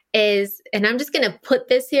is, and I'm just going to put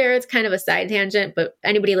this here, it's kind of a side tangent, but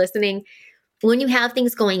anybody listening, when you have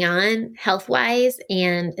things going on health-wise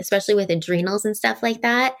and especially with adrenals and stuff like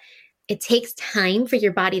that, it takes time for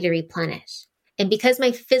your body to replenish. And because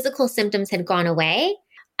my physical symptoms had gone away,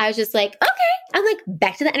 I was just like, okay, I'm like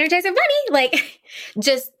back to the Energizer Bunny, like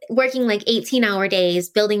just working like 18-hour days,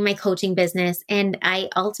 building my coaching business. And I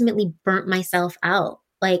ultimately burnt myself out,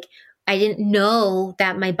 like I didn't know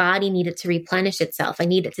that my body needed to replenish itself. I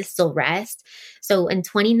needed to still rest. So in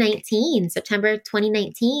 2019, September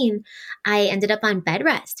 2019, I ended up on bed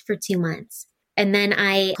rest for 2 months. And then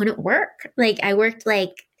I couldn't work.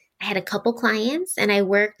 I had a couple clients and I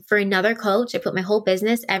worked for another coach. I put my whole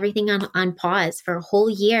business, everything on pause for a whole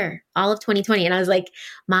year, all of 2020. And I was like,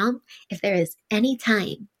 Mom, if there is any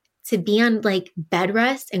time to be on like bed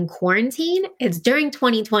rest and quarantine, it's during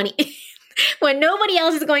 2020 when nobody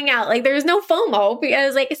else is going out. Like there's no FOMO,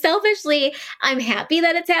 because like selfishly, I'm happy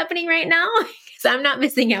that it's happening right now because I'm not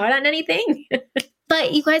missing out on anything.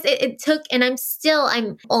 But you guys, it took, and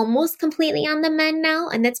I'm almost completely on the mend now.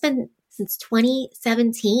 And that's been since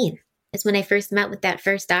 2017. It's when I first met with that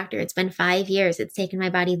first doctor. It's been 5 years. It's taken my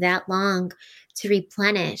body that long to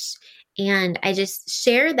replenish. And I just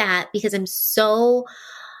share that because I'm such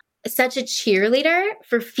a cheerleader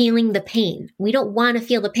for feeling the pain. We don't want to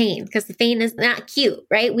feel the pain because the pain is not cute,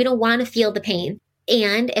 right? We don't want to feel the pain.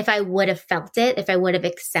 And if I would have felt it, if I would have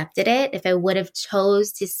accepted it, if I would have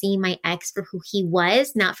chose to see my ex for who he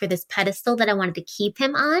was, not for this pedestal that I wanted to keep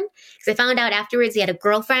him on, because I found out afterwards he had a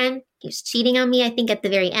girlfriend. He was cheating on me, I think, at the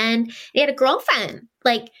very end. He had a girlfriend,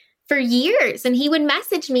 like, for years. And he would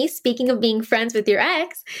message me, speaking of being friends with your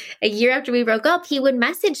ex, a year after we broke up, he would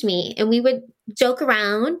message me and we would joke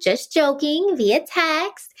around, just joking via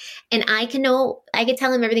text. And I could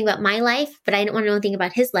tell him everything about my life, but I didn't want to know anything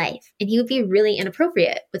about his life. And he would be really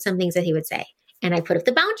inappropriate with some things that he would say. And I put up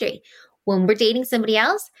the boundary. When we're dating somebody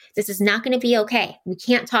else, this is not going to be okay. We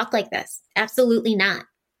can't talk like this. Absolutely not.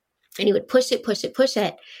 And he would push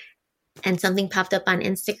it. And something popped up on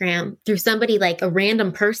Instagram through somebody, like a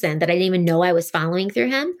random person that I didn't even know I was following through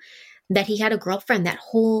him, that he had a girlfriend that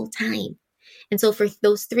whole time. And so for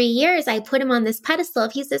those 3 years, I put him on this pedestal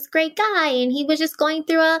of he's this great guy. And he was just going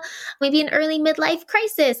through maybe an early midlife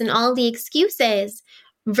crisis and all the excuses,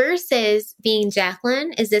 versus being,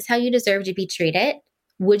 Jacqueline, is this how you deserve to be treated?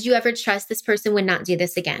 Would you ever trust this person would not do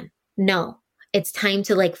this again? No, it's time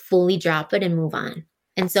to like fully drop it and move on.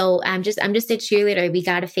 And so I'm just a cheerleader. We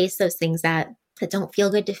got to face those things that don't feel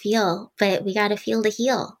good to feel, but we got to feel to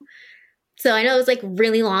heal. So I know it was like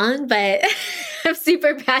really long, but I'm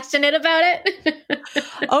super passionate about it.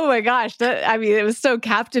 Oh my gosh. It was so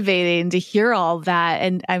captivating to hear all that.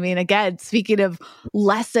 And I mean, again, speaking of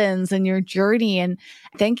lessons and your journey, and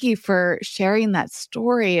thank you for sharing that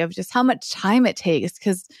story of just how much time it takes.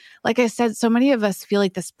 Because like I said, so many of us feel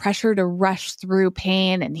like this pressure to rush through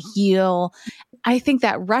pain and heal. I think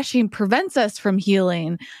that rushing prevents us from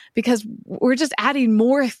healing because we're just adding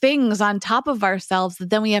more things on top of ourselves that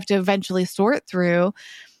then we have to eventually sort through.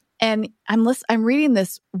 And I'm reading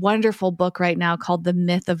this wonderful book right now called The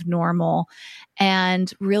Myth of Normal,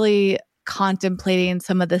 and really contemplating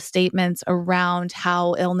some of the statements around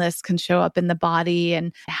how illness can show up in the body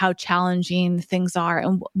and how challenging things are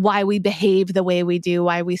and why we behave the way we do,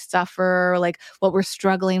 why we suffer, like what we're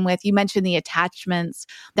struggling with. You mentioned the attachments.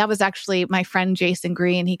 That was actually my friend Jason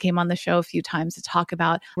Green. He came on the show a few times to talk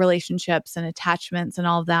about relationships and attachments and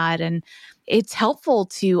all of that. And it's helpful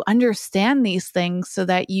to understand these things so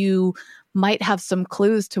that you might have some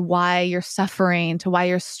clues to why you're suffering, to why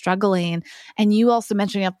you're struggling. And you also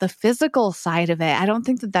mentioning up the physical side of it. I don't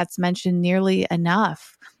think that that's mentioned nearly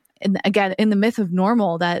enough. And again, in The Myth of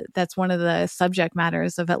Normal, that's one of the subject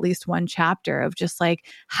matters of at least one chapter of just like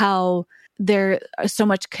how there is so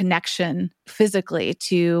much connection physically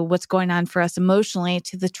to what's going on for us emotionally,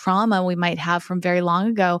 to the trauma we might have from very long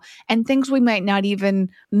ago, and things we might not even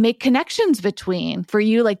make connections between. For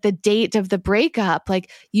you, like the date of the breakup, like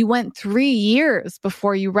you went 3 years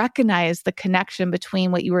before you recognized the connection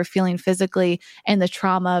between what you were feeling physically and the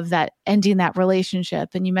trauma of that ending that relationship.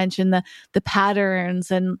 And you mentioned the patterns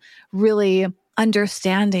and really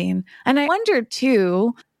understanding. And I wonder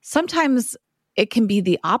too, sometimes it can be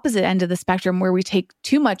the opposite end of the spectrum where we take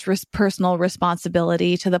too much personal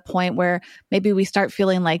responsibility to the point where maybe we start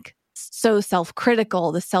feeling like so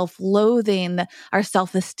self-critical, the self-loathing, our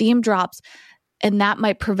self-esteem drops. And that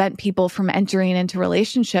might prevent people from entering into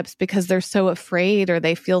relationships because they're so afraid or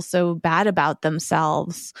they feel so bad about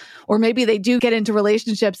themselves. Or maybe they do get into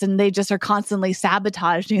relationships and they just are constantly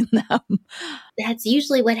sabotaging them. That's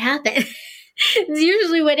usually what happens. It's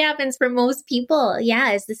usually what happens for most people.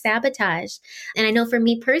 Yeah, is the sabotage. And I know for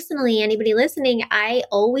me personally, anybody listening, I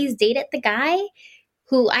always dated the guy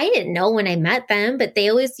who I didn't know when I met them, but they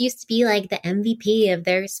always used to be like the MVP of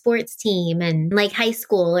their sports team and like high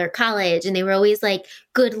school or college. And they were always like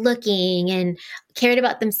good looking and cared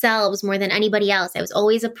about themselves more than anybody else. I was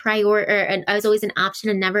always I was always an option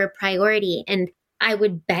and never a priority. And I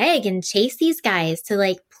would beg and chase these guys to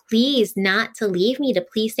like, please not to leave me, to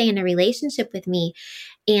please stay in a relationship with me.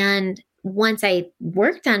 And once I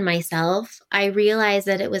worked on myself, I realized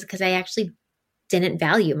that it was because I actually didn't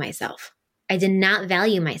value myself. I did not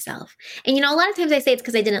value myself. And, a lot of times I say it's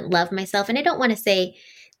because I didn't love myself. And I don't want to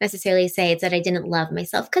necessarily say it's that I didn't love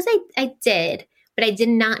myself, because I did, but I did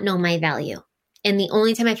not know my value. And the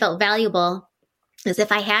only time I felt valuable is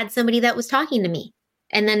if I had somebody that was talking to me.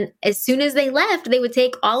 And then as soon as they left, they would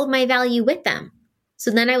take all of my value with them.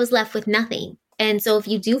 So then I was left with nothing. And so if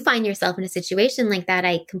you do find yourself in a situation like that,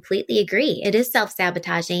 I completely agree. It is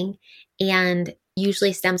self-sabotaging and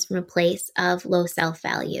usually stems from a place of low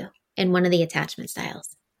self-value in one of the attachment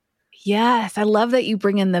styles. Yes, I love that you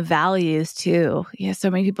bring in the values too. Yeah, so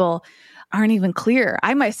many people aren't even clear.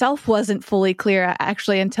 I myself wasn't fully clear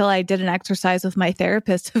actually until I did an exercise with my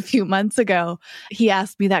therapist a few months ago. He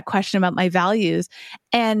asked me that question about my values,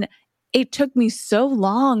 and it took me so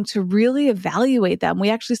long to really evaluate them. We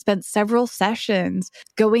actually spent several sessions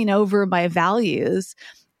going over my values.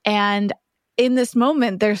 And in this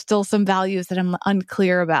moment, there's still some values that I'm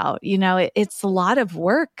unclear about. It's a lot of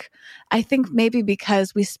work. I think maybe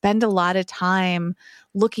because we spend a lot of time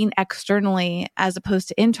looking externally as opposed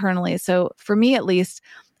to internally. So for me, at least,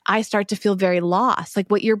 I start to feel very lost. Like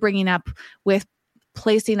what you're bringing up with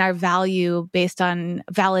placing our value based on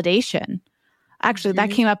validation. Actually, that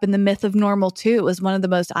came up in The Myth of Normal too. It was one of the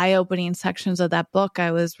most eye-opening sections of that book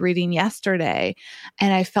I was reading yesterday.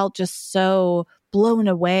 And I felt just so blown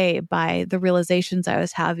away by the realizations I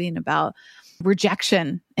was having about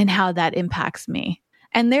rejection and how that impacts me.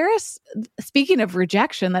 And speaking of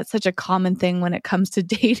rejection, that's such a common thing when it comes to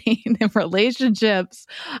dating and relationships,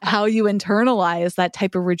 how you internalize that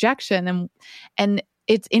type of rejection. And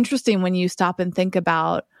it's interesting when you stop and think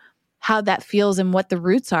about how that feels and what the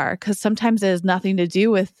roots are, because sometimes it has nothing to do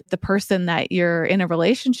with the person that you're in a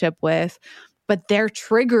relationship with, but they're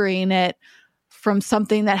triggering it from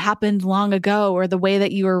something that happened long ago or the way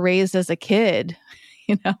that you were raised as a kid,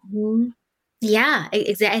 Mm-hmm. Yeah,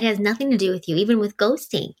 exactly. It has nothing to do with you, even with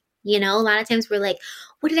ghosting. A lot of times we're like,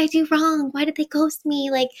 what did I do wrong? Why did they ghost me?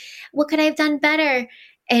 Like, what could I have done better?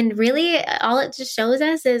 And really, all it just shows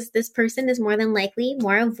us is this person is more than likely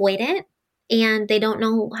more avoidant, and they don't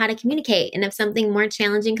know how to communicate. And if something more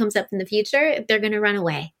challenging comes up in the future, they're going to run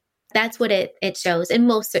away. That's what it shows in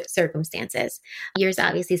most circumstances. Yours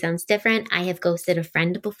obviously sounds different. I have ghosted a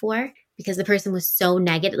friend before because the person was so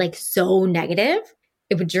negative,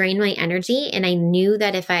 it would drain my energy. And I knew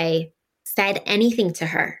that if I said anything to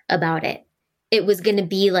her about it, it was going to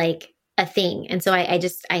be like a thing. And so I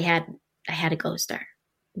had to ghost her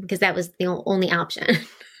because that was the only option.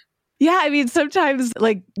 Yeah, I mean, sometimes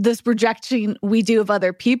like this rejection we do of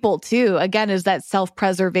other people too, again, is that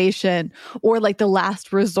self-preservation or like the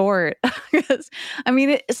last resort. Because, I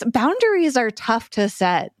mean, boundaries are tough to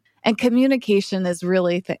set, and communication is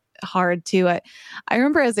really hard too. I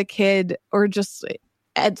remember as a kid, or just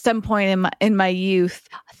at some point in my youth,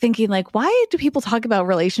 thinking like, why do people talk about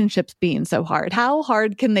relationships being so hard? How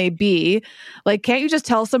hard can they be? Like, can't you just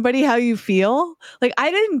tell somebody how you feel? Like,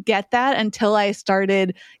 I didn't get that until I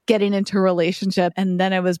started getting into a relationship. And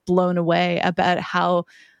then I was blown away about how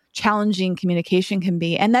challenging communication can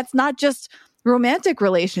be. And that's not just romantic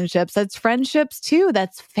relationships. That's friendships too.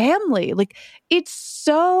 That's family. Like, it's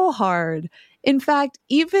so hard. In fact,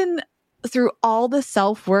 even through all the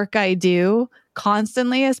self-work I do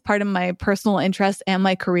constantly as part of my personal interests and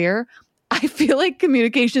my career, I feel like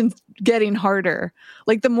communication's getting harder.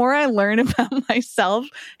 Like the more I learn about myself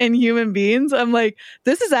and human beings, I'm like,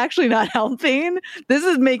 this is actually not helping. This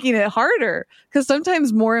is making it harder, because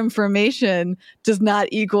sometimes more information does not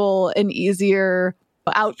equal an easier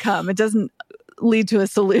outcome. It doesn't lead to a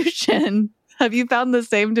solution. Have you found the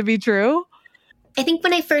same to be true? I think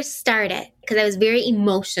when I first started, because I was very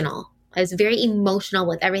emotional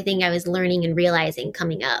with everything I was learning and realizing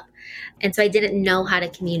coming up. And so I didn't know how to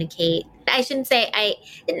communicate. I shouldn't say I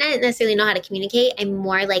didn't necessarily know how to communicate. I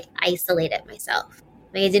more like isolated myself.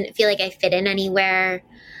 Like I didn't feel like I fit in anywhere.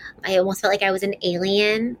 I almost felt like I was an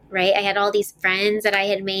alien, right? I had all these friends that I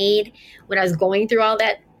had made when I was going through all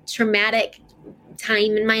that traumatic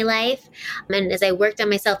time in my life. And as I worked on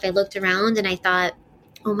myself, I looked around and I thought,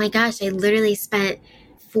 oh my gosh, I literally spent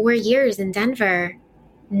 4 years in Denver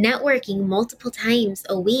networking multiple times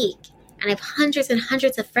a week. And I have hundreds and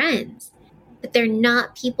hundreds of friends, but they're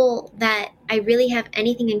not people that I really have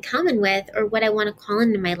anything in common with or what I want to call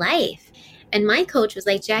into my life. And my coach was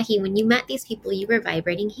like, Jackie, when you met these people, you were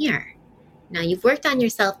vibrating here. Now you've worked on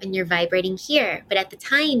yourself and you're vibrating here. But at the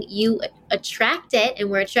time you attracted and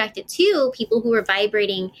were attracted to people who were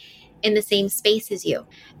vibrating in the same space as you.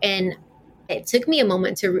 And it took me a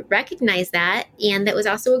moment to recognize that. And that was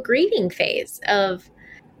also a grieving phase of,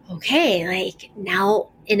 okay, like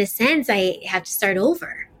now in a sense, I have to start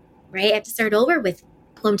over, right? I have to start over with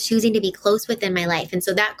who I'm choosing to be close with in my life. And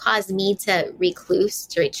so that caused me to recluse,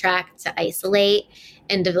 to retract, to isolate,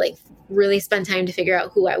 and to like really spend time to figure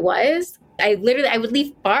out who I was. I would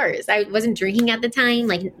leave bars. I wasn't drinking at the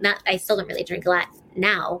time. I still don't really drink a lot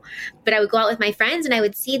now, but I would go out with my friends and I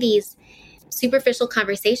would see these superficial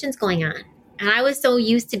conversations going on. And I was so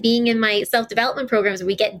used to being in my self-development programs where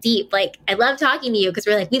we get deep. Like, I love talking to you because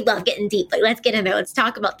we're like, we love getting deep. Like, let's get in there. Let's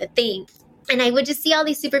talk about the thing. And I would just see all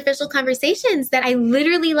these superficial conversations that I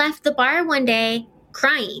literally left the bar one day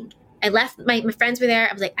crying. I left, my friends were there.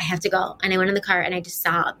 I was like, I have to go. And I went in the car and I just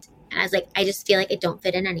sobbed. And I was like, I just feel like I don't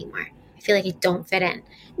fit in anymore. I feel like I don't fit in.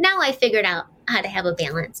 Now I figured out how to have a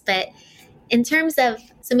balance. But in terms of,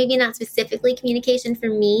 so maybe not specifically communication for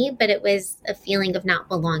me, but it was a feeling of not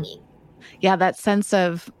belonging. Yeah, that sense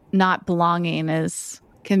of not belonging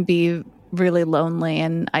can be really lonely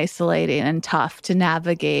and isolating and tough to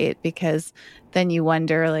navigate, because then you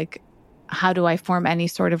wonder, like, how do I form any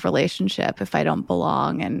sort of relationship if I don't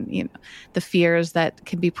belong? And, you know, the fears that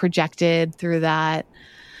can be projected through that.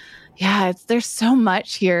 Yeah, there's so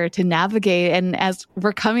much here to navigate. And as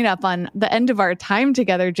we're coming up on the end of our time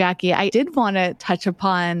together, Jackie, I did want to touch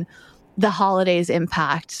upon the holidays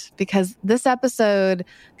impact, because this episode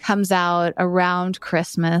comes out around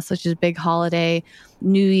Christmas, which is a big holiday,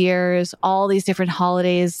 New Year's, all these different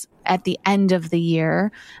holidays at the end of the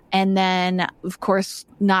year. And then, of course,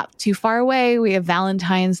 not too far away, we have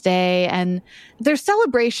Valentine's Day, and there's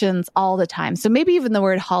celebrations all the time. So maybe even the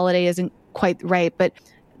word holiday isn't quite right, but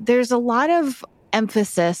there's a lot of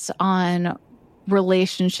emphasis on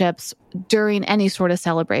relationships during any sort of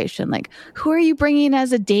celebration. Like, who are you bringing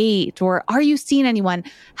as a date? Or are you seeing anyone?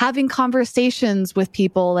 Having conversations with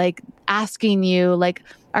people, like asking you, like,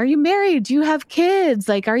 are you married? Do you have kids?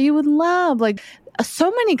 Like, are you in love? Like, so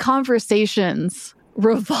many conversations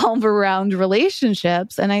revolve around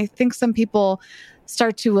relationships. And I think some people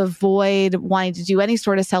start to avoid wanting to do any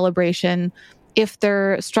sort of celebration if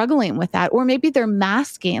they're struggling with that, or maybe they're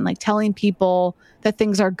masking, like telling people that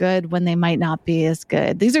things are good when they might not be as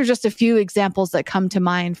good. These are just a few examples that come to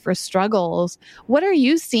mind for struggles. What are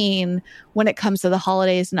you seeing when it comes to the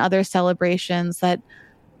holidays and other celebrations that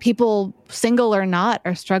people, single or not,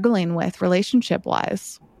 are struggling with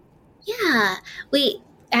relationship-wise? Yeah, we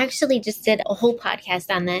actually just did a whole podcast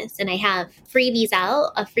on this, and I have freebies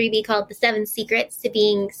out, a freebie called The 7 Secrets to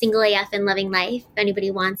Being Single AF and Loving Life, if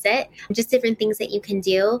anybody wants it. Just different things that you can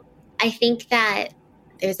do. I think that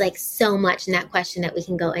there's like so much in that question that we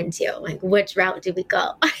can go into. Like, which route do we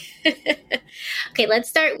go? Okay, let's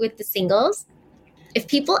start with the singles. If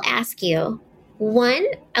people ask you, one,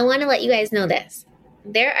 I want to let you guys know this.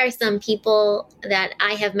 There are some people that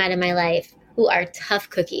I have met in my life who are tough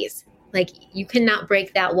cookies. Like, you cannot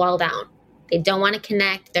break that wall down. They don't want to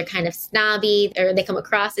connect. They're kind of snobby, or they come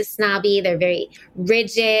across as snobby. They're very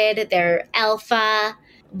rigid. They're alpha.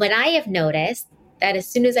 But I have noticed that as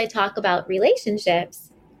soon as I talk about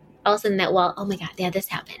relationships, all of a sudden that wall, oh my God, yeah, this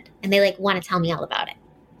happened. And they like want to tell me all about it.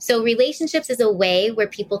 So relationships is a way where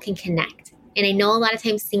people can connect. And I know a lot of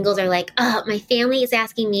times singles are like, oh, my family is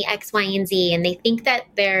asking me X, Y, and Z. And they think that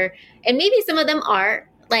and maybe some of them are,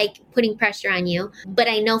 like putting pressure on you. But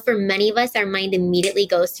I know for many of us, our mind immediately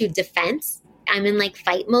goes to defense. I'm in like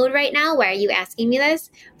fight mode right now. Why are you asking me this?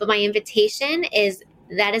 But my invitation is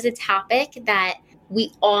that is a topic that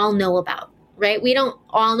we all know about, right? We don't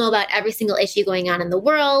all know about every single issue going on in the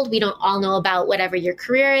world. We don't all know about whatever your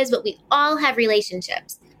career is, but we all have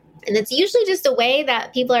relationships. And it's usually just a way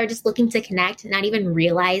that people are just looking to connect, not even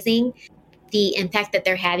realizing the impact that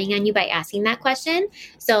they're having on you by asking that question.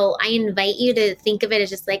 So I invite you to think of it as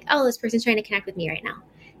just like, oh, this person's trying to connect with me right now.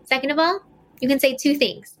 Second of all, you can say 2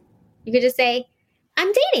 things. You could just say,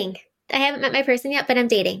 I'm dating. I haven't met my person yet, but I'm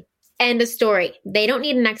dating. End of story. They don't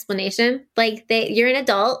need an explanation. Like, you're an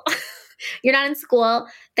adult. You're not in school.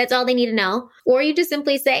 That's all they need to know. Or you just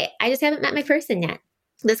simply say, I just haven't met my person yet.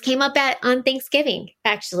 This came up on Thanksgiving,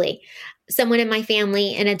 actually. Someone in my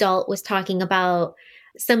family, an adult, was talking about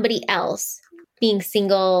somebody else being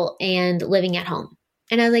single and living at home.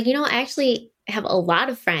 And I was like, I actually have a lot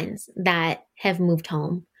of friends that have moved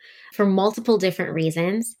home for multiple different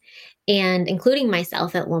reasons, and including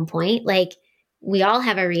myself at one point. Like, we all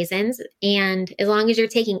have our reasons. And as long as you're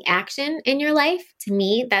taking action in your life, to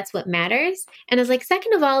me, that's what matters. And I was like,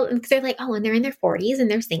 second of all, because they're like, oh, and they're in their 40s and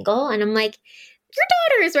they're single. And I'm like, your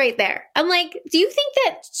daughter is right there. I'm like, do you think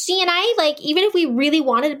that she and I, like, even if we really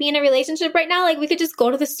wanted to be in a relationship right now, like, we could just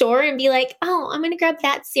go to the store and be like, oh, I'm going to grab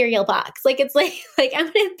that cereal box. Like, it's like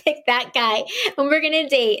I'm going to pick that guy and we're going to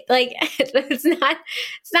date. Like, it's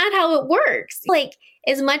not how it works. Like,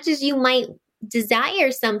 as much as you might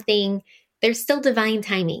desire something, there's still divine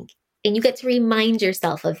timing. And you get to remind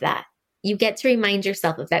yourself of that. You get to remind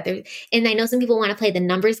yourself of that. And I know some people want to play the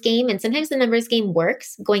numbers game, and sometimes the numbers game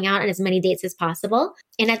works, going out on as many dates as possible.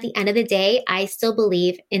 And at the end of the day, I still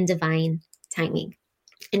believe in divine timing.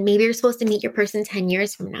 And maybe you're supposed to meet your person 10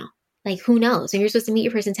 years from now. Like, who knows? And you're supposed to meet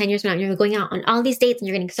your person 10 years from now, and you're going out on all these dates, and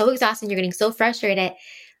you're getting so exhausted, and you're getting so frustrated,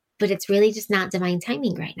 but it's really just not divine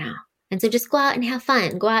timing right now. And so just go out and have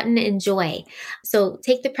fun, go out and enjoy. So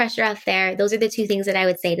take the pressure off there. Those are the two things that I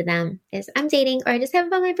would say to them is I'm dating or I just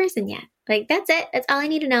haven't found my person yet. Like, that's it. That's all I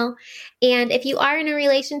need to know. And if you are in a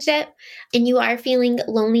relationship and you are feeling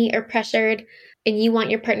lonely or pressured and you want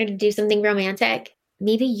your partner to do something romantic,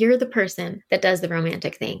 maybe you're the person that does the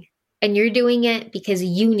romantic thing and you're doing it because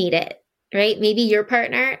you need it, right? Maybe your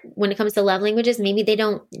partner, when it comes to love languages, maybe they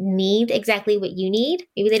don't need exactly what you need.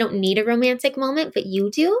 Maybe they don't need a romantic moment, but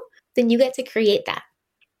you do. Then you get to create that.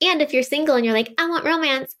 And if you're single and you're like, I want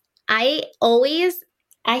romance, I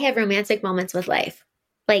have romantic moments with life.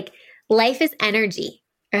 Like, life is energy,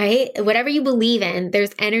 right? Whatever you believe in,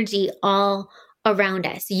 there's energy all around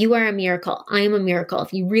us. You are a miracle. I am a miracle.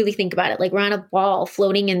 If you really think about it, like we're on a ball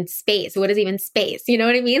floating in space. What is even space? You know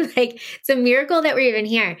what I mean? Like, it's a miracle that we're even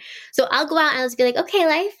here. So I'll go out and I'll just be like, okay,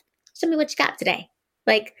 life, show me what you got today.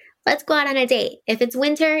 Like, let's go out on a date. If it's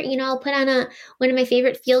winter, I'll put on one of my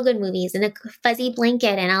favorite feel-good movies and a fuzzy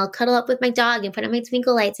blanket, and I'll cuddle up with my dog and put on my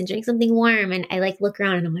twinkle lights and drink something warm. And I look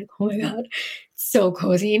around and I'm like, oh my God, it's so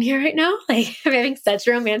cozy in here right now. Like, I'm having such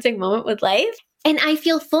a romantic moment with life. And I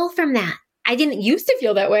feel full from that. I didn't used to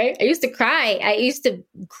feel that way. I used to cry. I used to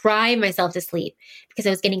cry myself to sleep because I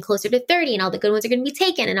was getting closer to 30 and all the good ones are going to be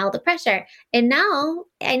taken and all the pressure. And now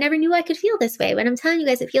I never knew I could feel this way. But I'm telling you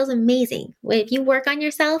guys, it feels amazing. If you work on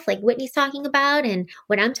yourself, like Whitney's talking about and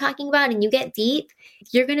what I'm talking about, and you get deep,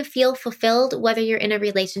 you're going to feel fulfilled whether you're in a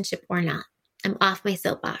relationship or not. I'm off my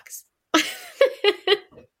soapbox.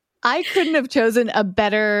 I couldn't have chosen a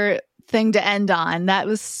better thing to end on. That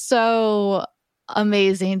was so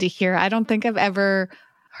amazing to hear. I don't think I've ever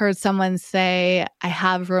heard someone say, I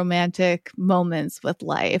have romantic moments with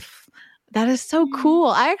life. That is so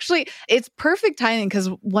cool. It's perfect timing because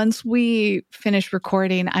once we finish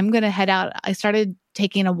recording, I'm going to head out. I started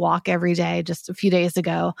taking a walk every day just a few days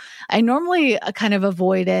ago. I normally kind of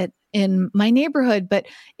avoid it in my neighborhood, but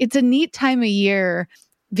it's a neat time of year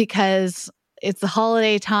because it's the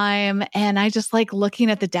holiday time and I just like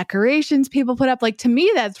looking at the decorations people put up. Like, to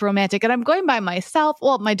me, that's romantic. And I'm going by myself.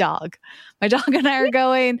 Well, my dog and I are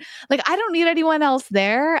going. Like, I don't need anyone else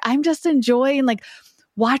there. I'm just enjoying like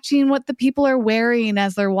watching what the people are wearing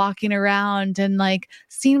as they're walking around and like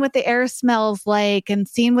seeing what the air smells like and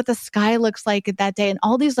seeing what the sky looks like at that day and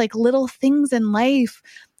all these like little things in life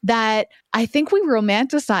that I think we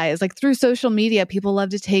romanticize. Like, through social media, people love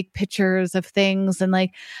to take pictures of things and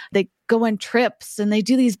like they go on trips and they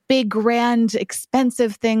do these big, grand,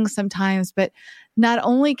 expensive things sometimes. But not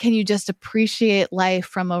only can you just appreciate life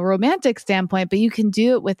from a romantic standpoint, but you can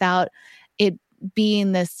do it without it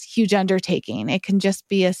being this huge undertaking. It can just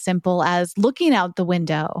be as simple as looking out the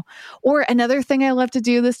window. Or another thing I love to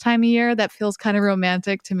do this time of year that feels kind of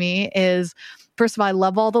romantic to me is, first of all, I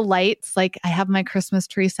love all the lights. Like, I have my Christmas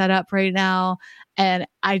tree set up right now and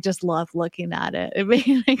I just love looking at it. It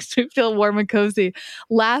makes me feel warm and cozy.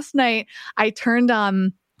 Last night, I turned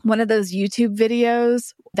on one of those YouTube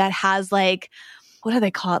videos that has like, what do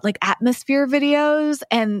they call it? Like atmosphere videos.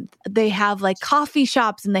 And they have like coffee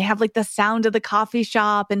shops and they have like the sound of the coffee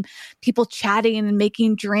shop and people chatting and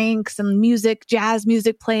making drinks and music, jazz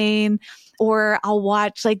music playing. Or I'll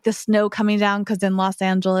watch like the snow coming down because in Los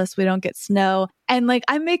Angeles, we don't get snow. And like,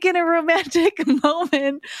 I'm making a romantic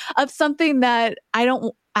moment of something that I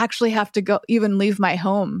don't actually have to go even leave my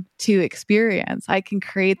home to experience. I can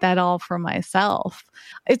create that all for myself.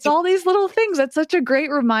 It's all these little things. That's such a great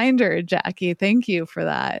reminder, Jackie. Thank you for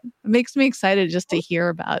that. It makes me excited just to hear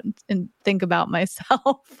about and think about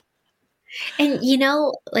myself. And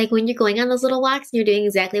like when you're going on those little walks and you're doing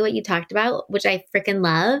exactly what you talked about, which I freaking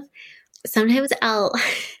love, sometimes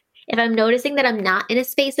if I'm noticing that I'm not in a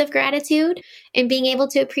space of gratitude and being able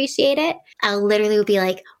to appreciate it, I'll literally be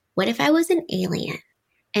like, what if I was an alien?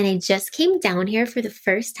 And I just came down here for the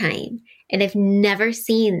first time and I've never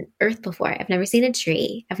seen Earth before. I've never seen a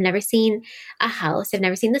tree. I've never seen a house. I've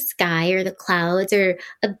never seen the sky or the clouds or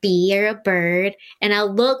a bee or a bird. And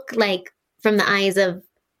I'll look like from the eyes of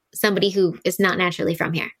somebody who is not naturally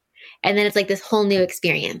from here. And then it's like this whole new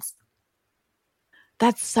experience.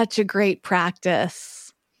 That's such a great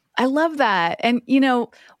practice. I love that. And,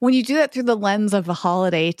 when you do that through the lens of a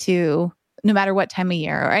holiday too, no matter what time of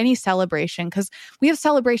year or any celebration, because we have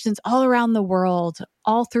celebrations all around the world,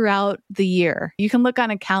 all throughout the year. You can look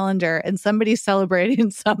on a calendar and somebody's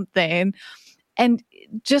celebrating something. And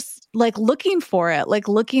just like looking for it, like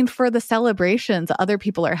looking for the celebrations other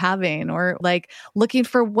people are having, or like looking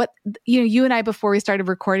for what, you and I, before we started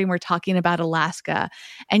recording, we're talking about Alaska,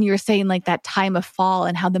 and you were saying like that time of fall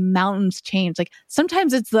and how the mountains change. Like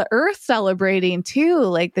sometimes it's the earth celebrating too,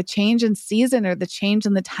 like the change in season or the change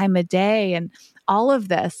in the time of day and all of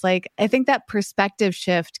this. Like, I think that perspective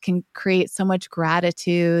shift can create so much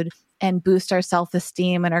gratitude and boost our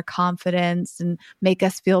self-esteem and our confidence and make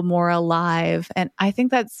us feel more alive. And I think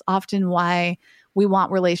that's often why we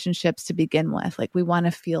want relationships to begin with. Like, we want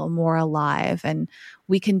to feel more alive, and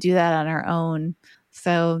we can do that on our own.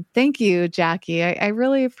 So thank you, Jackie. I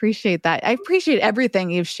really appreciate that. I appreciate everything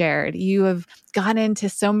you've shared. You have gone into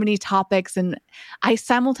so many topics, and I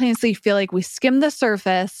simultaneously feel like we skimmed the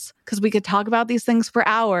surface because we could talk about these things for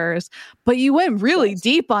hours, but you went really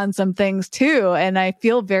deep on some things too. And I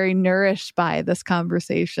feel very nourished by this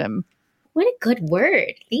conversation. What a good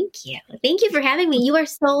word. Thank you. Thank you for having me. You are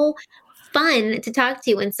so fun to talk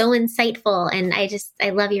to and so insightful. And I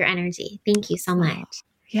love your energy. Thank you so much.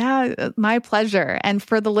 Yeah, my pleasure. And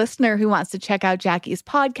for the listener who wants to check out Jackie's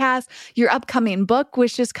podcast, your upcoming book,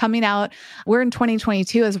 which is coming out, we're in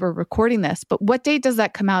 2022 as we're recording this, but what date does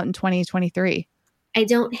that come out in 2023? I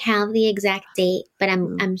don't have the exact date, but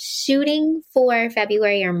I'm shooting for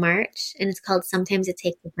February or March, and it's called Sometimes It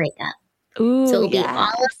Takes a Breakup. Ooh, so it'll be all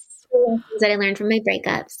of the things that I learned from my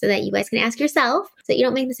breakups, so that you guys can ask yourself, so that you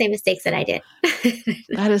don't make the same mistakes that I did.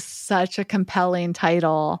 That is such a compelling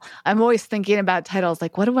title. I'm always thinking about titles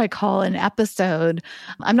like, what do I call an episode?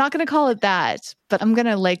 I'm not going to call it that, but I'm going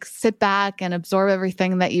to like sit back and absorb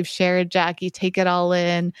everything that you've shared, Jackie, take it all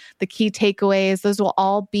in. The key takeaways, those will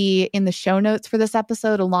all be in the show notes for this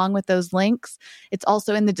episode, along with those links. It's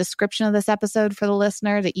also in the description of this episode for the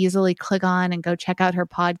listener to easily click on and go check out her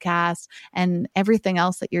podcast and everything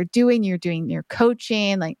else that you're doing. You're doing your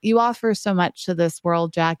coaching. Like, you offer so much to this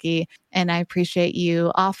world, Jackie. And I appreciate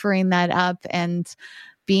you offering that up and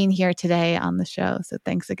being here today on the show. So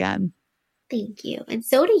thanks again. Thank you. And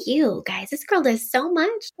so do you guys. This girl does so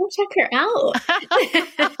much. Go check her out.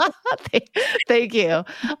 Thank you.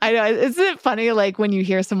 I know. Isn't it funny? Like, when you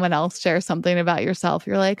hear someone else share something about yourself,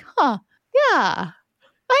 you're like, huh, yeah,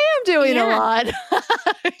 I am doing a lot. A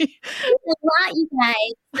lot, you guys.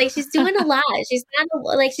 Like, she's doing a lot. She's kind of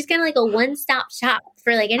like a one-stop shop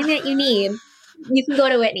for like anything that you need. You can go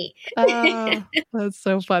to Whitney. That's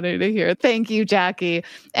so funny to hear. Thank you, Jackie.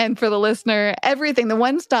 And for the listener, everything, the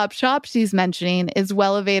one-stop shop she's mentioning is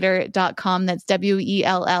wellevator.com. That's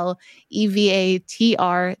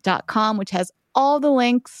WELLEVATR.com, which has all the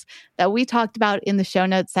links that we talked about in the show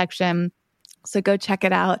notes section. So go check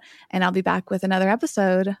it out. And I'll be back with another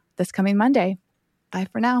episode this coming Monday. Bye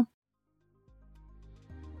for now.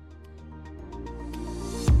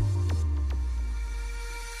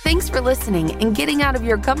 Thanks for listening and getting out of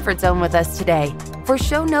your comfort zone with us today. For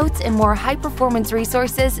show notes and more high-performance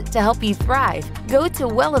resources to help you thrive, go to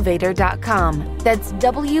wellevator.com. That's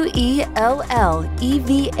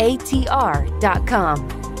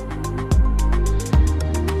WELLEVATR.com.